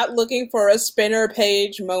am not looking for a Spinner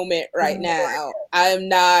Paige moment right now. I am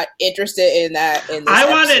not interested in that in this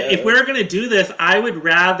episode. If we're going to do this, I would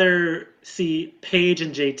rather see Paige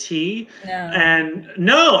and JT. No. And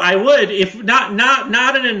no, I would, if not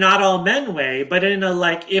in a not all men way, but in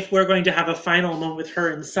a if we're going to have a final moment with her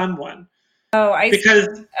and someone. Not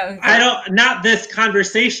this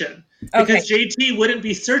conversation. Because JT wouldn't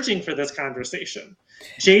be searching for this conversation.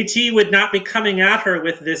 JT would not be coming at her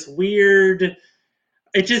with this weird,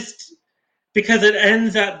 because it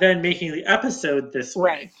ends up then making the episode this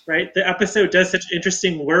way, right? The episode does such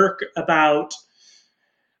interesting work about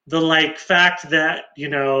the fact that,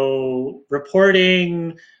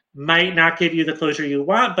 reporting might not give you the closure you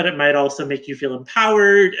want, but it might also make you feel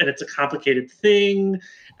empowered, and it's a complicated thing,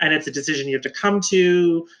 and it's a decision you have to come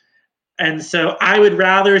to. And so I would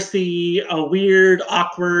rather see a weird,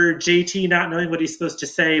 awkward JT not knowing what he's supposed to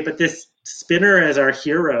say, but this Spinner as our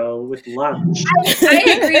hero with lunch.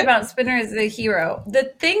 I agree about Spinner as the hero.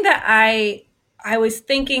 The thing that I was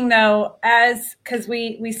thinking though, because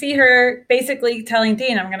we see her basically telling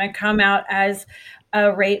Dean, "I'm going to come out as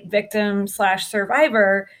a rape victim /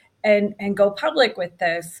 survivor and go public with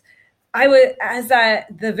this."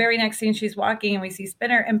 The very next scene, she's walking and we see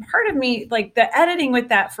Spinner, and part of me, the editing with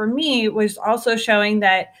that for me was also showing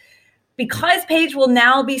that because Paige will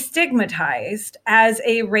now be stigmatized as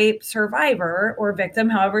a rape survivor or victim,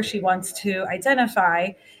 however she wants to identify,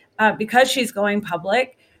 because she's going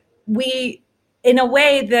public, in a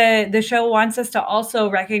way, the show wants us to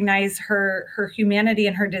also recognize her humanity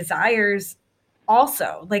and her desires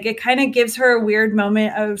also. It kind of gives her a weird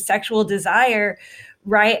moment of sexual desire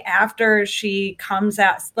right after she comes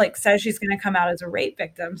out, says she's going to come out as a rape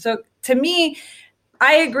victim. So to me,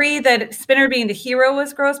 I agree that Spinner being the hero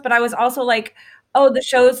was gross, but I was also the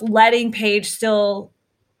show's letting Paige still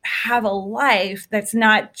have a life that's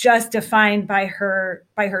not just defined by her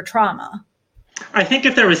trauma. I think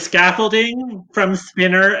if there was scaffolding from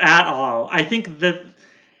Spinner at all, I think that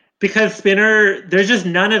because Spinner, there's just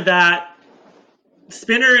none of that.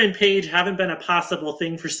 Spinner and Paige haven't been a possible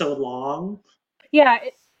thing for so long. Yeah.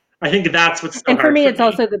 I think that's what's so and hard for me, it's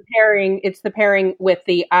also the pairing. It's the pairing with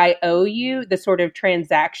the "I owe you," the sort of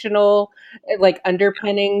transactional,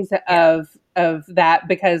 underpinnings of that.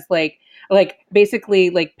 Because, like basically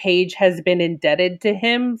like Paige has been indebted to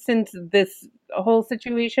him since this whole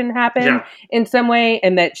situation happened in some way,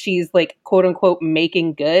 and that she's like quote unquote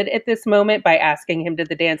making good at this moment by asking him to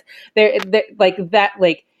the dance. There like that,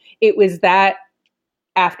 like it was that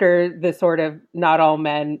after the sort of not all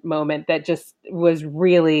men moment that just was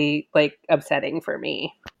really like upsetting for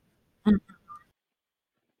me.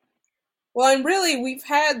 Well, and really, we've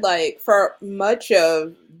had like for much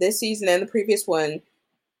of this season and the previous one,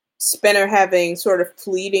 Spinner having sort of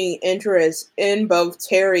fleeting interest in both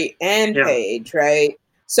Terry and Paige, right?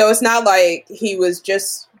 So it's not like he was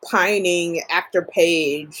just pining after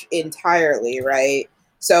Paige entirely, right?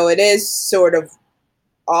 So it is sort of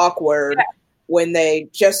awkward when they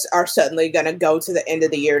just are suddenly going to go to the end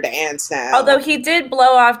of the year dance now. Although he did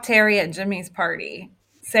blow off Terry at Jimmy's party,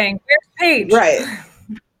 saying, "Where's Paige?" Right.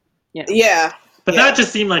 Yeah. But that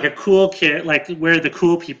just seemed like a cool kid, like where the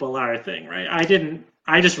cool people are thing, right?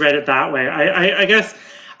 I just read it that way. I guess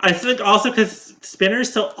I think also because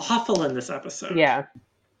Spinner's so awful in this episode. Yeah.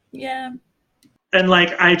 And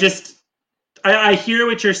like I hear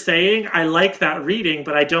what you're saying. I like that reading,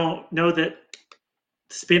 but I don't know that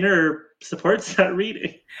Spinner supports that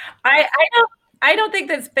reading. I don't think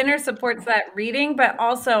that Spinner supports that reading, but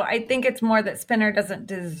also I think it's more that Spinner doesn't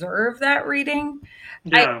deserve that reading.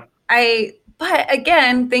 Yeah. But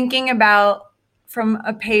again, thinking about from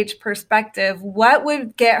a Paige perspective, what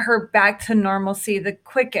would get her back to normalcy the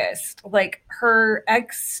quickest? Like her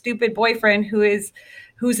ex-stupid boyfriend who's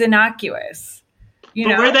innocuous. You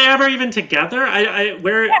know? Were they ever even together? Not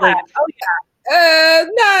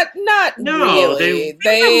really.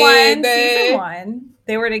 Season one,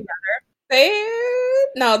 they were together.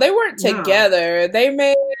 They weren't together. They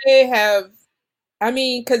may have. I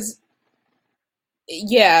mean, because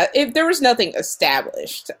if there was nothing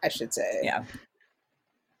established, I should say. Yeah.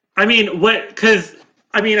 I mean,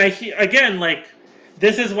 again, like,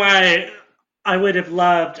 this is why I would have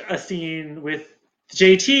loved a scene with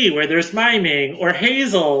JT where there's miming, or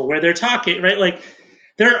Hazel where they're talking, right? Like,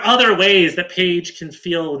 there are other ways that Paige can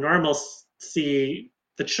feel normalcy.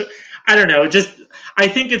 I don't know. I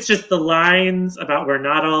think it's just the lines about we're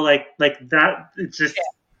not all like that.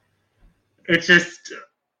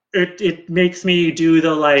 It makes me do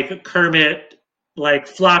the like Kermit, like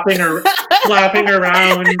flopping around,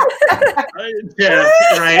 right?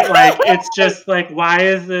 Like, it's just like, why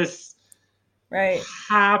is this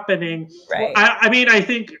happening? Right. I mean, I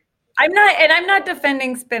think I'm not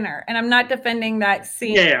defending Spinner, and I'm not defending that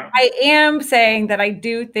scene. Yeah. I am saying that I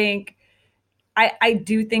do think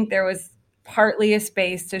there was partly a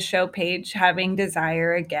space to show Paige having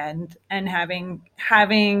desire again and having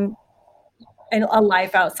a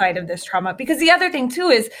life outside of this trauma. Because the other thing too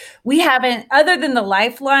is we haven't, other than the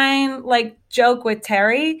lifeline like joke with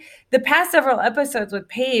Terry, the past several episodes with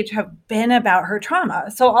Paige have been about her trauma.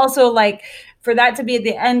 So also like for that to be at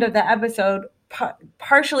the end of the episode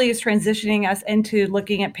partially is transitioning us into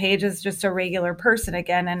looking at Paige as just a regular person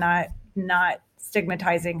again and not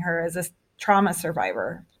stigmatizing her as a trauma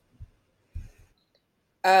survivor.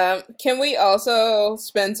 Can we also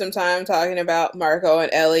spend some time talking about Marco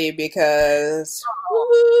and Ellie, because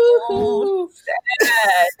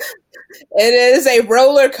it is a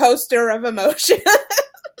roller coaster of emotion.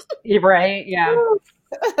 You're right. Yeah.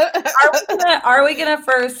 Are we gonna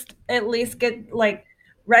first at least get like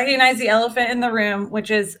recognize the elephant in the room,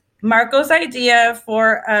 which is Marco's idea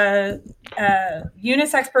for a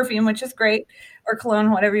unisex perfume, which is great, or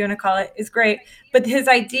cologne, whatever you want to call it, is great. But his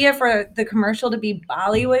idea for the commercial to be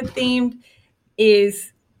Bollywood themed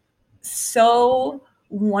is so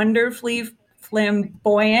wonderfully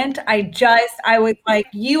flamboyant. I was like,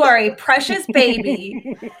 you are a precious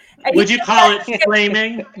baby. Would you call it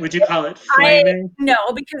flaming? Would you call it flaming?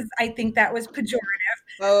 No, because I think that was pejorative.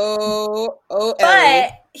 But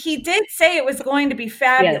Ellie. He did say it was going to be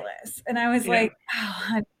fabulous. Yes. And I was like, oh,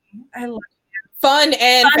 honey, I love it. Fun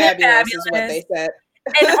and fabulous is what they said.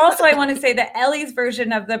 And also I want to say that Ellie's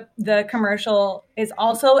version of the commercial is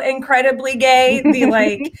also incredibly gay. The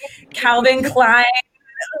like Calvin Klein,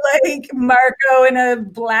 like Marco in a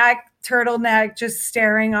black turtleneck just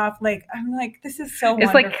staring off. Like, I'm like, this is so It's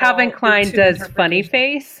wonderful. like Calvin Klein does funny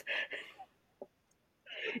face.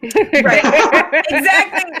 Right.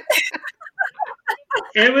 Exactly.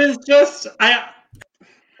 It was just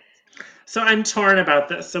so I'm torn about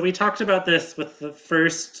this. So we talked about this with the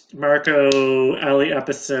first Marco Ellie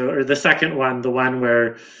episode, or the second one, the one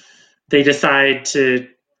where they decide to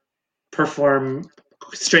perform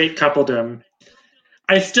straight coupledom.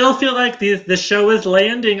 I still feel like the show is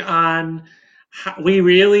landing on we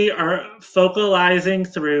really are focalizing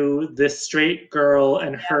through this straight girl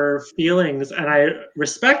and her feelings, and I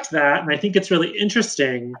respect that, and I think it's really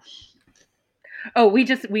interesting. Oh, we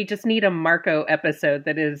just need a Marco episode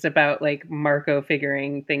that is about like Marco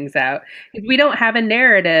figuring things out. We don't have a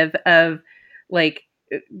narrative of like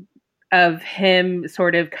of him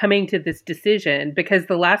sort of coming to this decision, because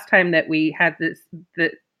the last time that we had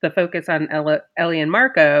the focus on Ellie and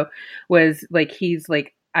Marco was like he's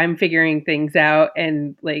like, I'm figuring things out,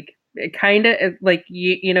 and like it kind of like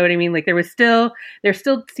you know what I mean, like there still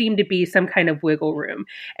seemed to be some kind of wiggle room,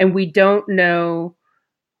 and we don't know,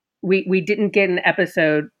 we didn't get an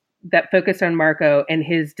episode that focused on Marco and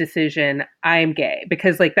his decision, I'm gay,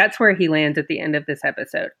 because like that's where he lands at the end of this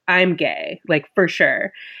episode. I'm gay, like for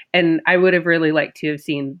sure. And I would have really liked to have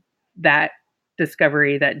seen that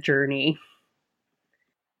discovery, that journey.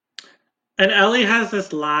 And Ellie has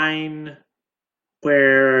this line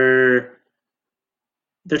where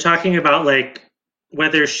they're talking about like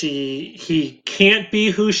whether he can't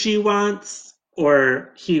be who she wants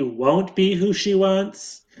or he won't be who she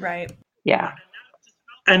wants. Right. Yeah.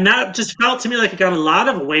 And that just felt to me like it got a lot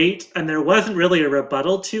of weight, and there wasn't really a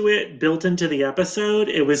rebuttal to it built into the episode.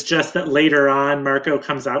 It was just that later on, Marco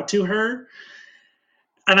comes out to her.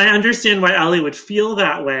 And I understand why Ellie would feel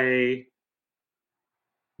that way,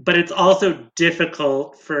 but it's also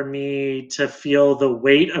difficult for me to feel the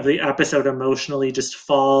weight of the episode emotionally just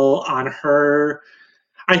fall on her.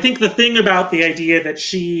 I think the thing about the idea that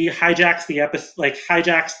she hijacks the episode, like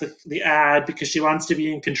hijacks the ad because she wants to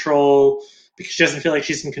be in control, because she doesn't feel like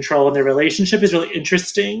she's in control in their relationship, is really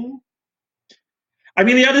interesting. I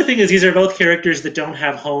mean, the other thing is these are both characters that don't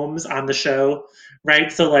have homes on the show,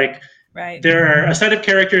 right? So like, right, there are a set of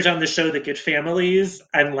characters on the show that get families,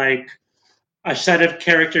 and like a set of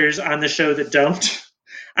characters on the show that don't.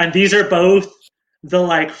 And these are both the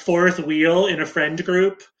like fourth wheel in a friend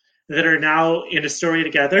group that are now in a story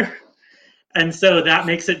together. And so that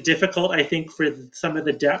makes it difficult, I think, for some of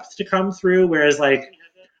the depth to come through. Whereas like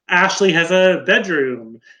Ashley has a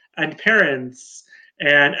bedroom and parents,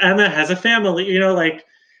 and Emma has a family, you know, like,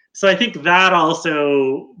 so I think that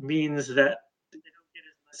also means that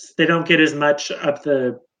they don't get as much of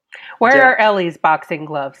the. Where are Ellie's boxing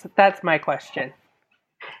gloves? That's my question.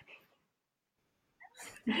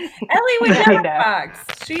 Ellie would never box.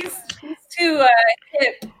 She's too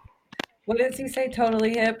hip. What does he say?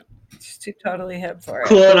 Totally hip. She's too totally hip for it.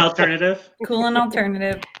 Cool and alternative. Cool and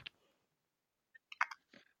alternative.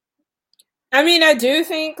 I mean, I do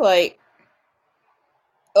think like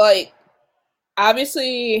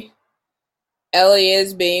obviously Ellie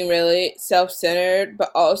is being really self-centered,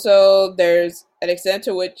 but also there's an extent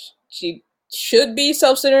to which she should be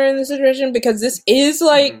self-centered in this situation, because this is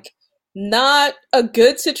like not a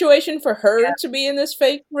good situation for her to be in this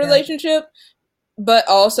fake relationship. But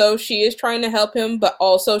also she is trying to help him, but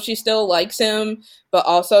also she still likes him, but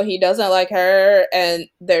also he doesn't like her, and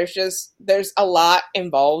there's a lot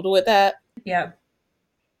involved with that. Yeah.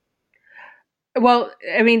 Well,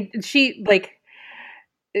 I mean, she's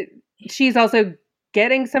also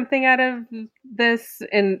getting something out of this,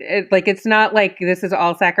 and it's not like this is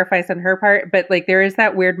all sacrifice on her part, but like there is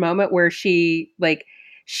that weird moment where she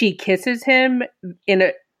kisses him in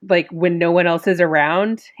a like when no one else is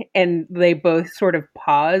around, and they both sort of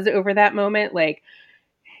pause over that moment, like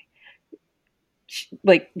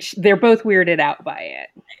they're both weirded out by it.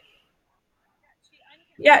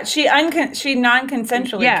 Yeah, she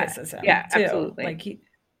non-consensually kisses him. Yeah, too. absolutely. Like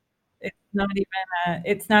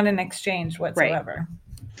it's not an exchange whatsoever.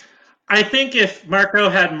 Right. I think if Marco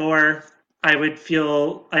had more, I would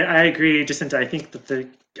feel. I agree, Jacinta. I think that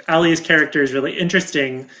Ellie's character is really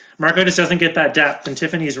interesting. Marco just doesn't get that depth, and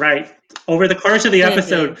Tiffany's right. Over the course of the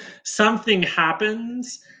episode, something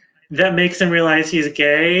happens that makes him realize he's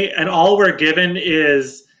gay, and all we're given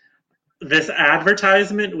is this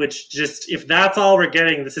advertisement, which just, if that's all we're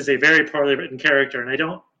getting, this is a very poorly written character. And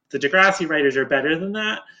the Degrassi writers are better than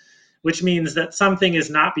that, which means that something is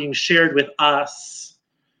not being shared with us,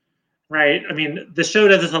 right? I mean, the show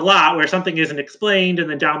does this a lot, where something isn't explained, and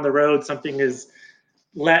then down the road, something is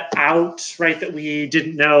let out, right, that we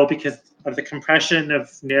didn't know because of the compression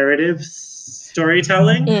of narrative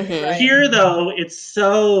storytelling. Right. Here, though, it's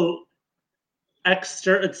so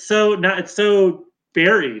extra. It's so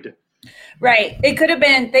buried. Right. They could have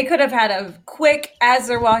had a quick, as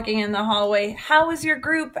they're walking in the hallway, how was your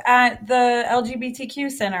group at the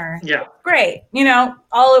LGBTQ center? Yeah. Great. You know,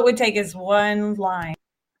 all it would take is one line.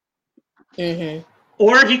 Mm-hmm.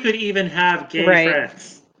 Or he could even have gay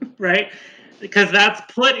friends, right? because that's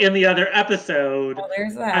put in the other episode. Oh,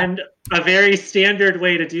 there's that. And a very standard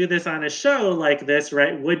way to do this on a show like this,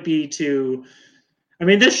 right, would be to, I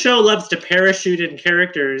mean, this show loves to parachute in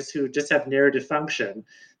characters who just have narrative function.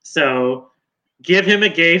 So give him a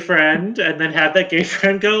gay friend and then have that gay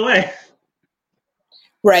friend go away.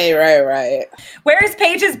 Right. Where's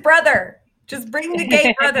Paige's brother? Just bring the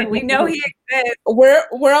gay brother. We know he exists.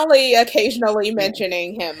 We're only occasionally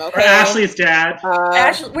mentioning him, okay? Or Ashley's dad.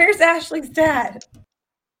 Where's Ashley's dad?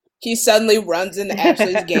 He suddenly runs into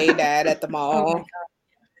Ashley's gay dad at the Oh mall my God.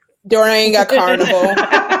 during a carnival.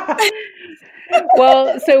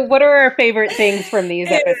 Well, so what are our favorite things from these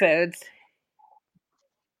episodes?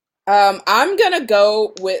 I'm gonna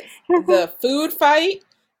go with the food fight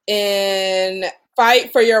in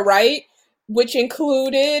Fight for Your Right, which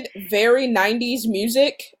included very 90s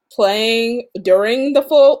music playing during the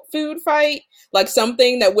full food fight, like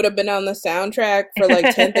something that would have been on the soundtrack for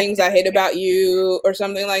like 10 Things I Hate About You or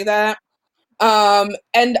something like that.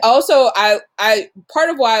 And also I part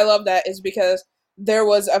of why I love that is because there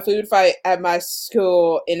was a food fight at my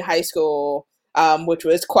school in high school, which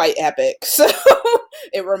was quite epic. So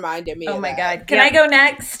it reminded me Oh of my that. God. Can I go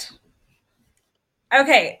next?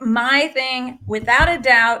 Okay, my thing, without a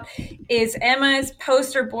doubt, is Emma's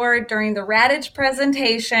poster board during the Radich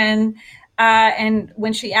presentation, and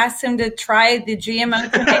when she asks him to try the GMO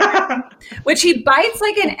tomato, which he bites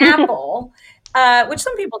like an apple, which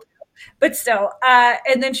some people do, but still.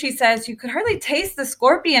 And then she says, you could hardly taste the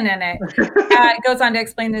scorpion in it. It goes on to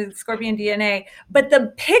explain the scorpion DNA. But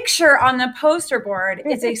the picture on the poster board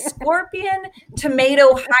is a scorpion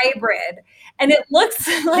tomato hybrid. And it looks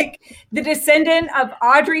like the descendant of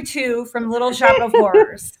Audrey 2 from Little Shop of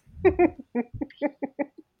Horrors.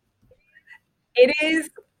 It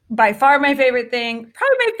is by far my favorite thing.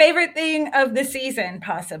 Probably my favorite thing of the season,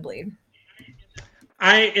 possibly.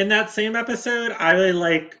 In that same episode, I really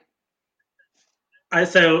like.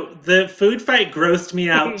 So the food fight grossed me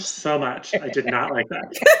out so much. I did not like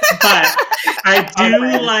that. But I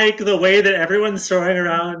do like the way that everyone's throwing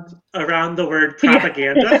around the word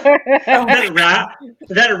propaganda.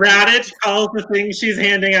 That Radich calls the thing she's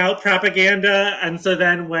handing out propaganda. And so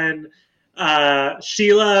then when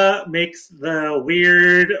Sheila makes the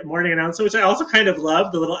weird morning announcement, which I also kind of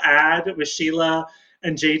love, the little ad with Sheila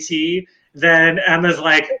and JT, then Emma's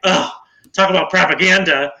like, oh, talk about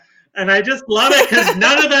propaganda. And I just love it because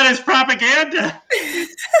none of that is propaganda.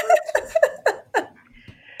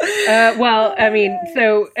 Well, I mean,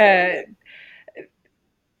 so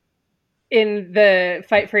in the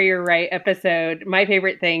Fight for Your Right episode, my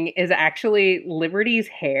favorite thing is actually Liberty's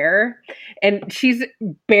hair. And she's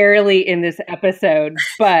barely in this episode,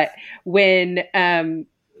 but when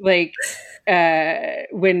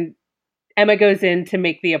when Emma goes in to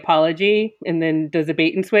make the apology and then does a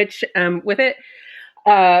bait and switch with it,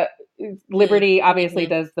 Liberty obviously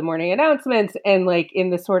does the morning announcements, and like in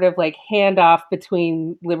the sort of like handoff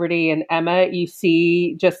between Liberty and Emma, you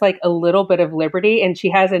see just like a little bit of Liberty, and she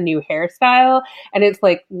has a new hairstyle, and it's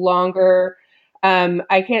like longer.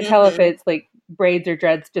 I can't tell if it's like braids or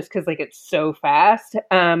dreads just because like it's so fast.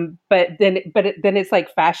 But then it's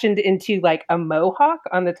like fashioned into like a mohawk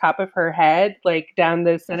on the top of her head, like down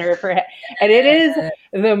the center of her head, and it is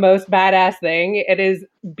the most badass thing. It is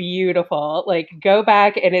beautiful. Like go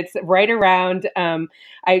back and it's right around.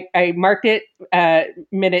 I marked it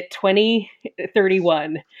minute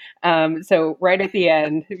 20:31. So right at the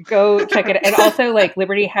end, go check it. And also like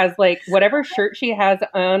Liberty has like whatever shirt she has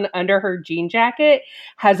on under her jean jacket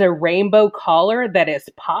has a rainbow collar that is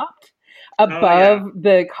popped above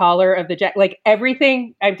the collar of the jacket. Like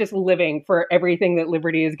everything, I'm just living for everything that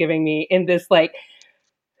Liberty is giving me in this like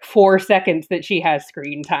 4 seconds that she has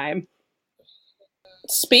screen time.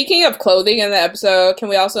 Speaking of clothing in the episode, can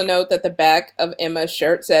we also note that the back of Emma's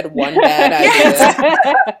shirt said "one bad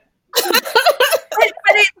idea"?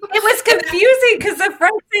 But it was confusing because the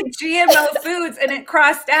front said GMO foods and it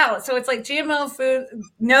crossed out. So it's like GMO food,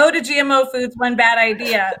 no to GMO foods, one bad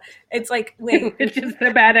idea. It's like, wait. It's just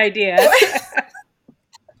a bad idea. Look at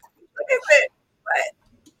it.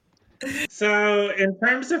 What? So in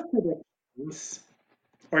terms of predictions,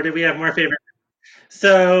 or do we have more favorite?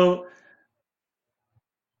 So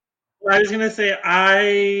I was going to say,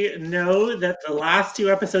 I know that the last 2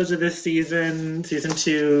 episodes of this season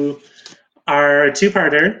 2, are a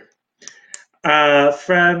 2-parter. I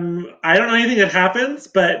don't know anything that happens,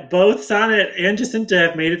 but both Sonnet and Jacinta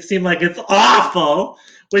have made it seem like it's awful,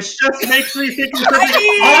 which just makes me think it's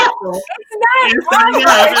awful. It's not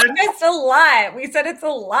awful. It's a lot. We said it's a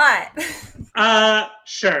lot.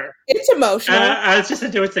 Sure. It's emotional. As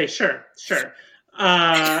Jacinta would say, sure. So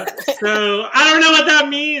I don't know what that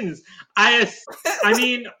means.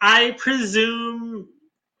 I presume.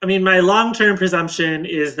 I mean, my long-term presumption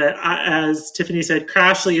is that, as Tiffany said,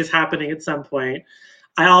 Crashly is happening at some point.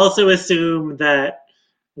 I also assume that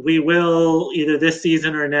we will, either this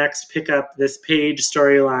season or next, pick up this Paige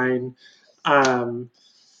storyline.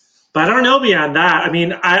 But I don't know beyond that. I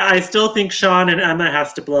mean, I still think Sean and Emma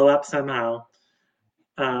has to blow up somehow.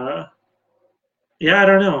 Yeah, I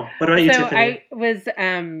don't know. What about you, Tiffany? I was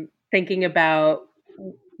thinking about,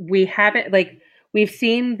 we've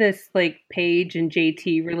seen this like Paige and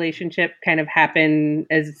JT relationship kind of happen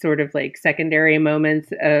as sort of like secondary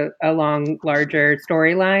moments along larger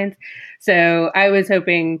storylines. So I was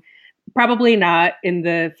hoping, probably not in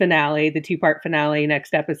the finale, the 2-part finale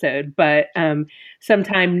next episode, but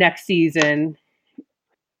sometime next season,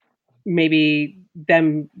 maybe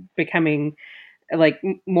them becoming like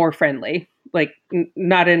more friendly, like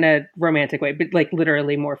not in a romantic way, but like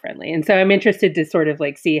literally more friendly. And so I'm interested to sort of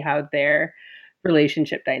like see how their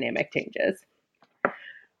relationship dynamic changes.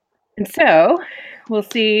 And so we'll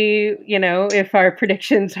see, if our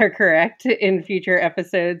predictions are correct in future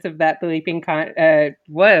episodes of that bleeping podcast.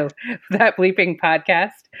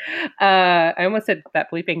 I almost said that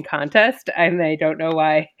bleeping contest, and I don't know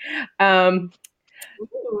why. But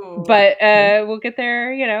we'll get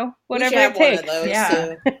there, whatever it takes.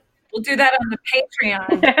 Yeah. We'll do that on the Patreon.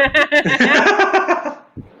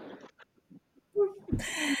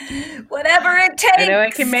 Whatever it takes. I know I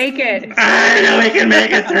can make it. I know we can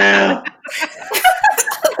make it through.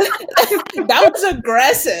 That was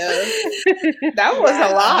aggressive. That was a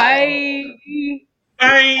lot. Bye.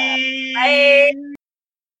 Bye. Bye.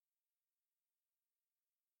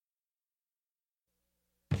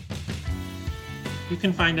 You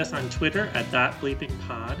can find us on Twitter at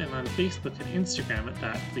ThatBleepingPod and on Facebook and Instagram at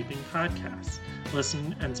ThatBleepingPodcast.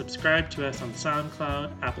 Listen and subscribe to us on SoundCloud,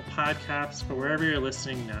 Apple Podcasts, or wherever you're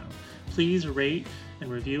listening now. Please rate and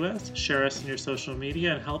review us, share us in your social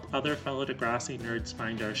media, and help other fellow Degrassi nerds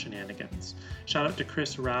find our shenanigans. Shout out to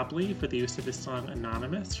Chris Robley for the use of his song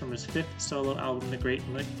Anonymous from his 5th solo album, The Great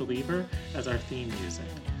Believer, as our theme music.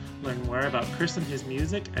 Learn more about Chris and his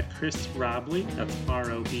music at Chris Robley, that's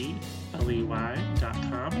ROBLEY.com,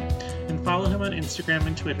 and follow him on Instagram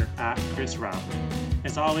and Twitter at Chris Robley.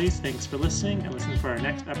 As always, thanks for listening, and listen for our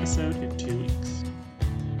next episode in 2 weeks.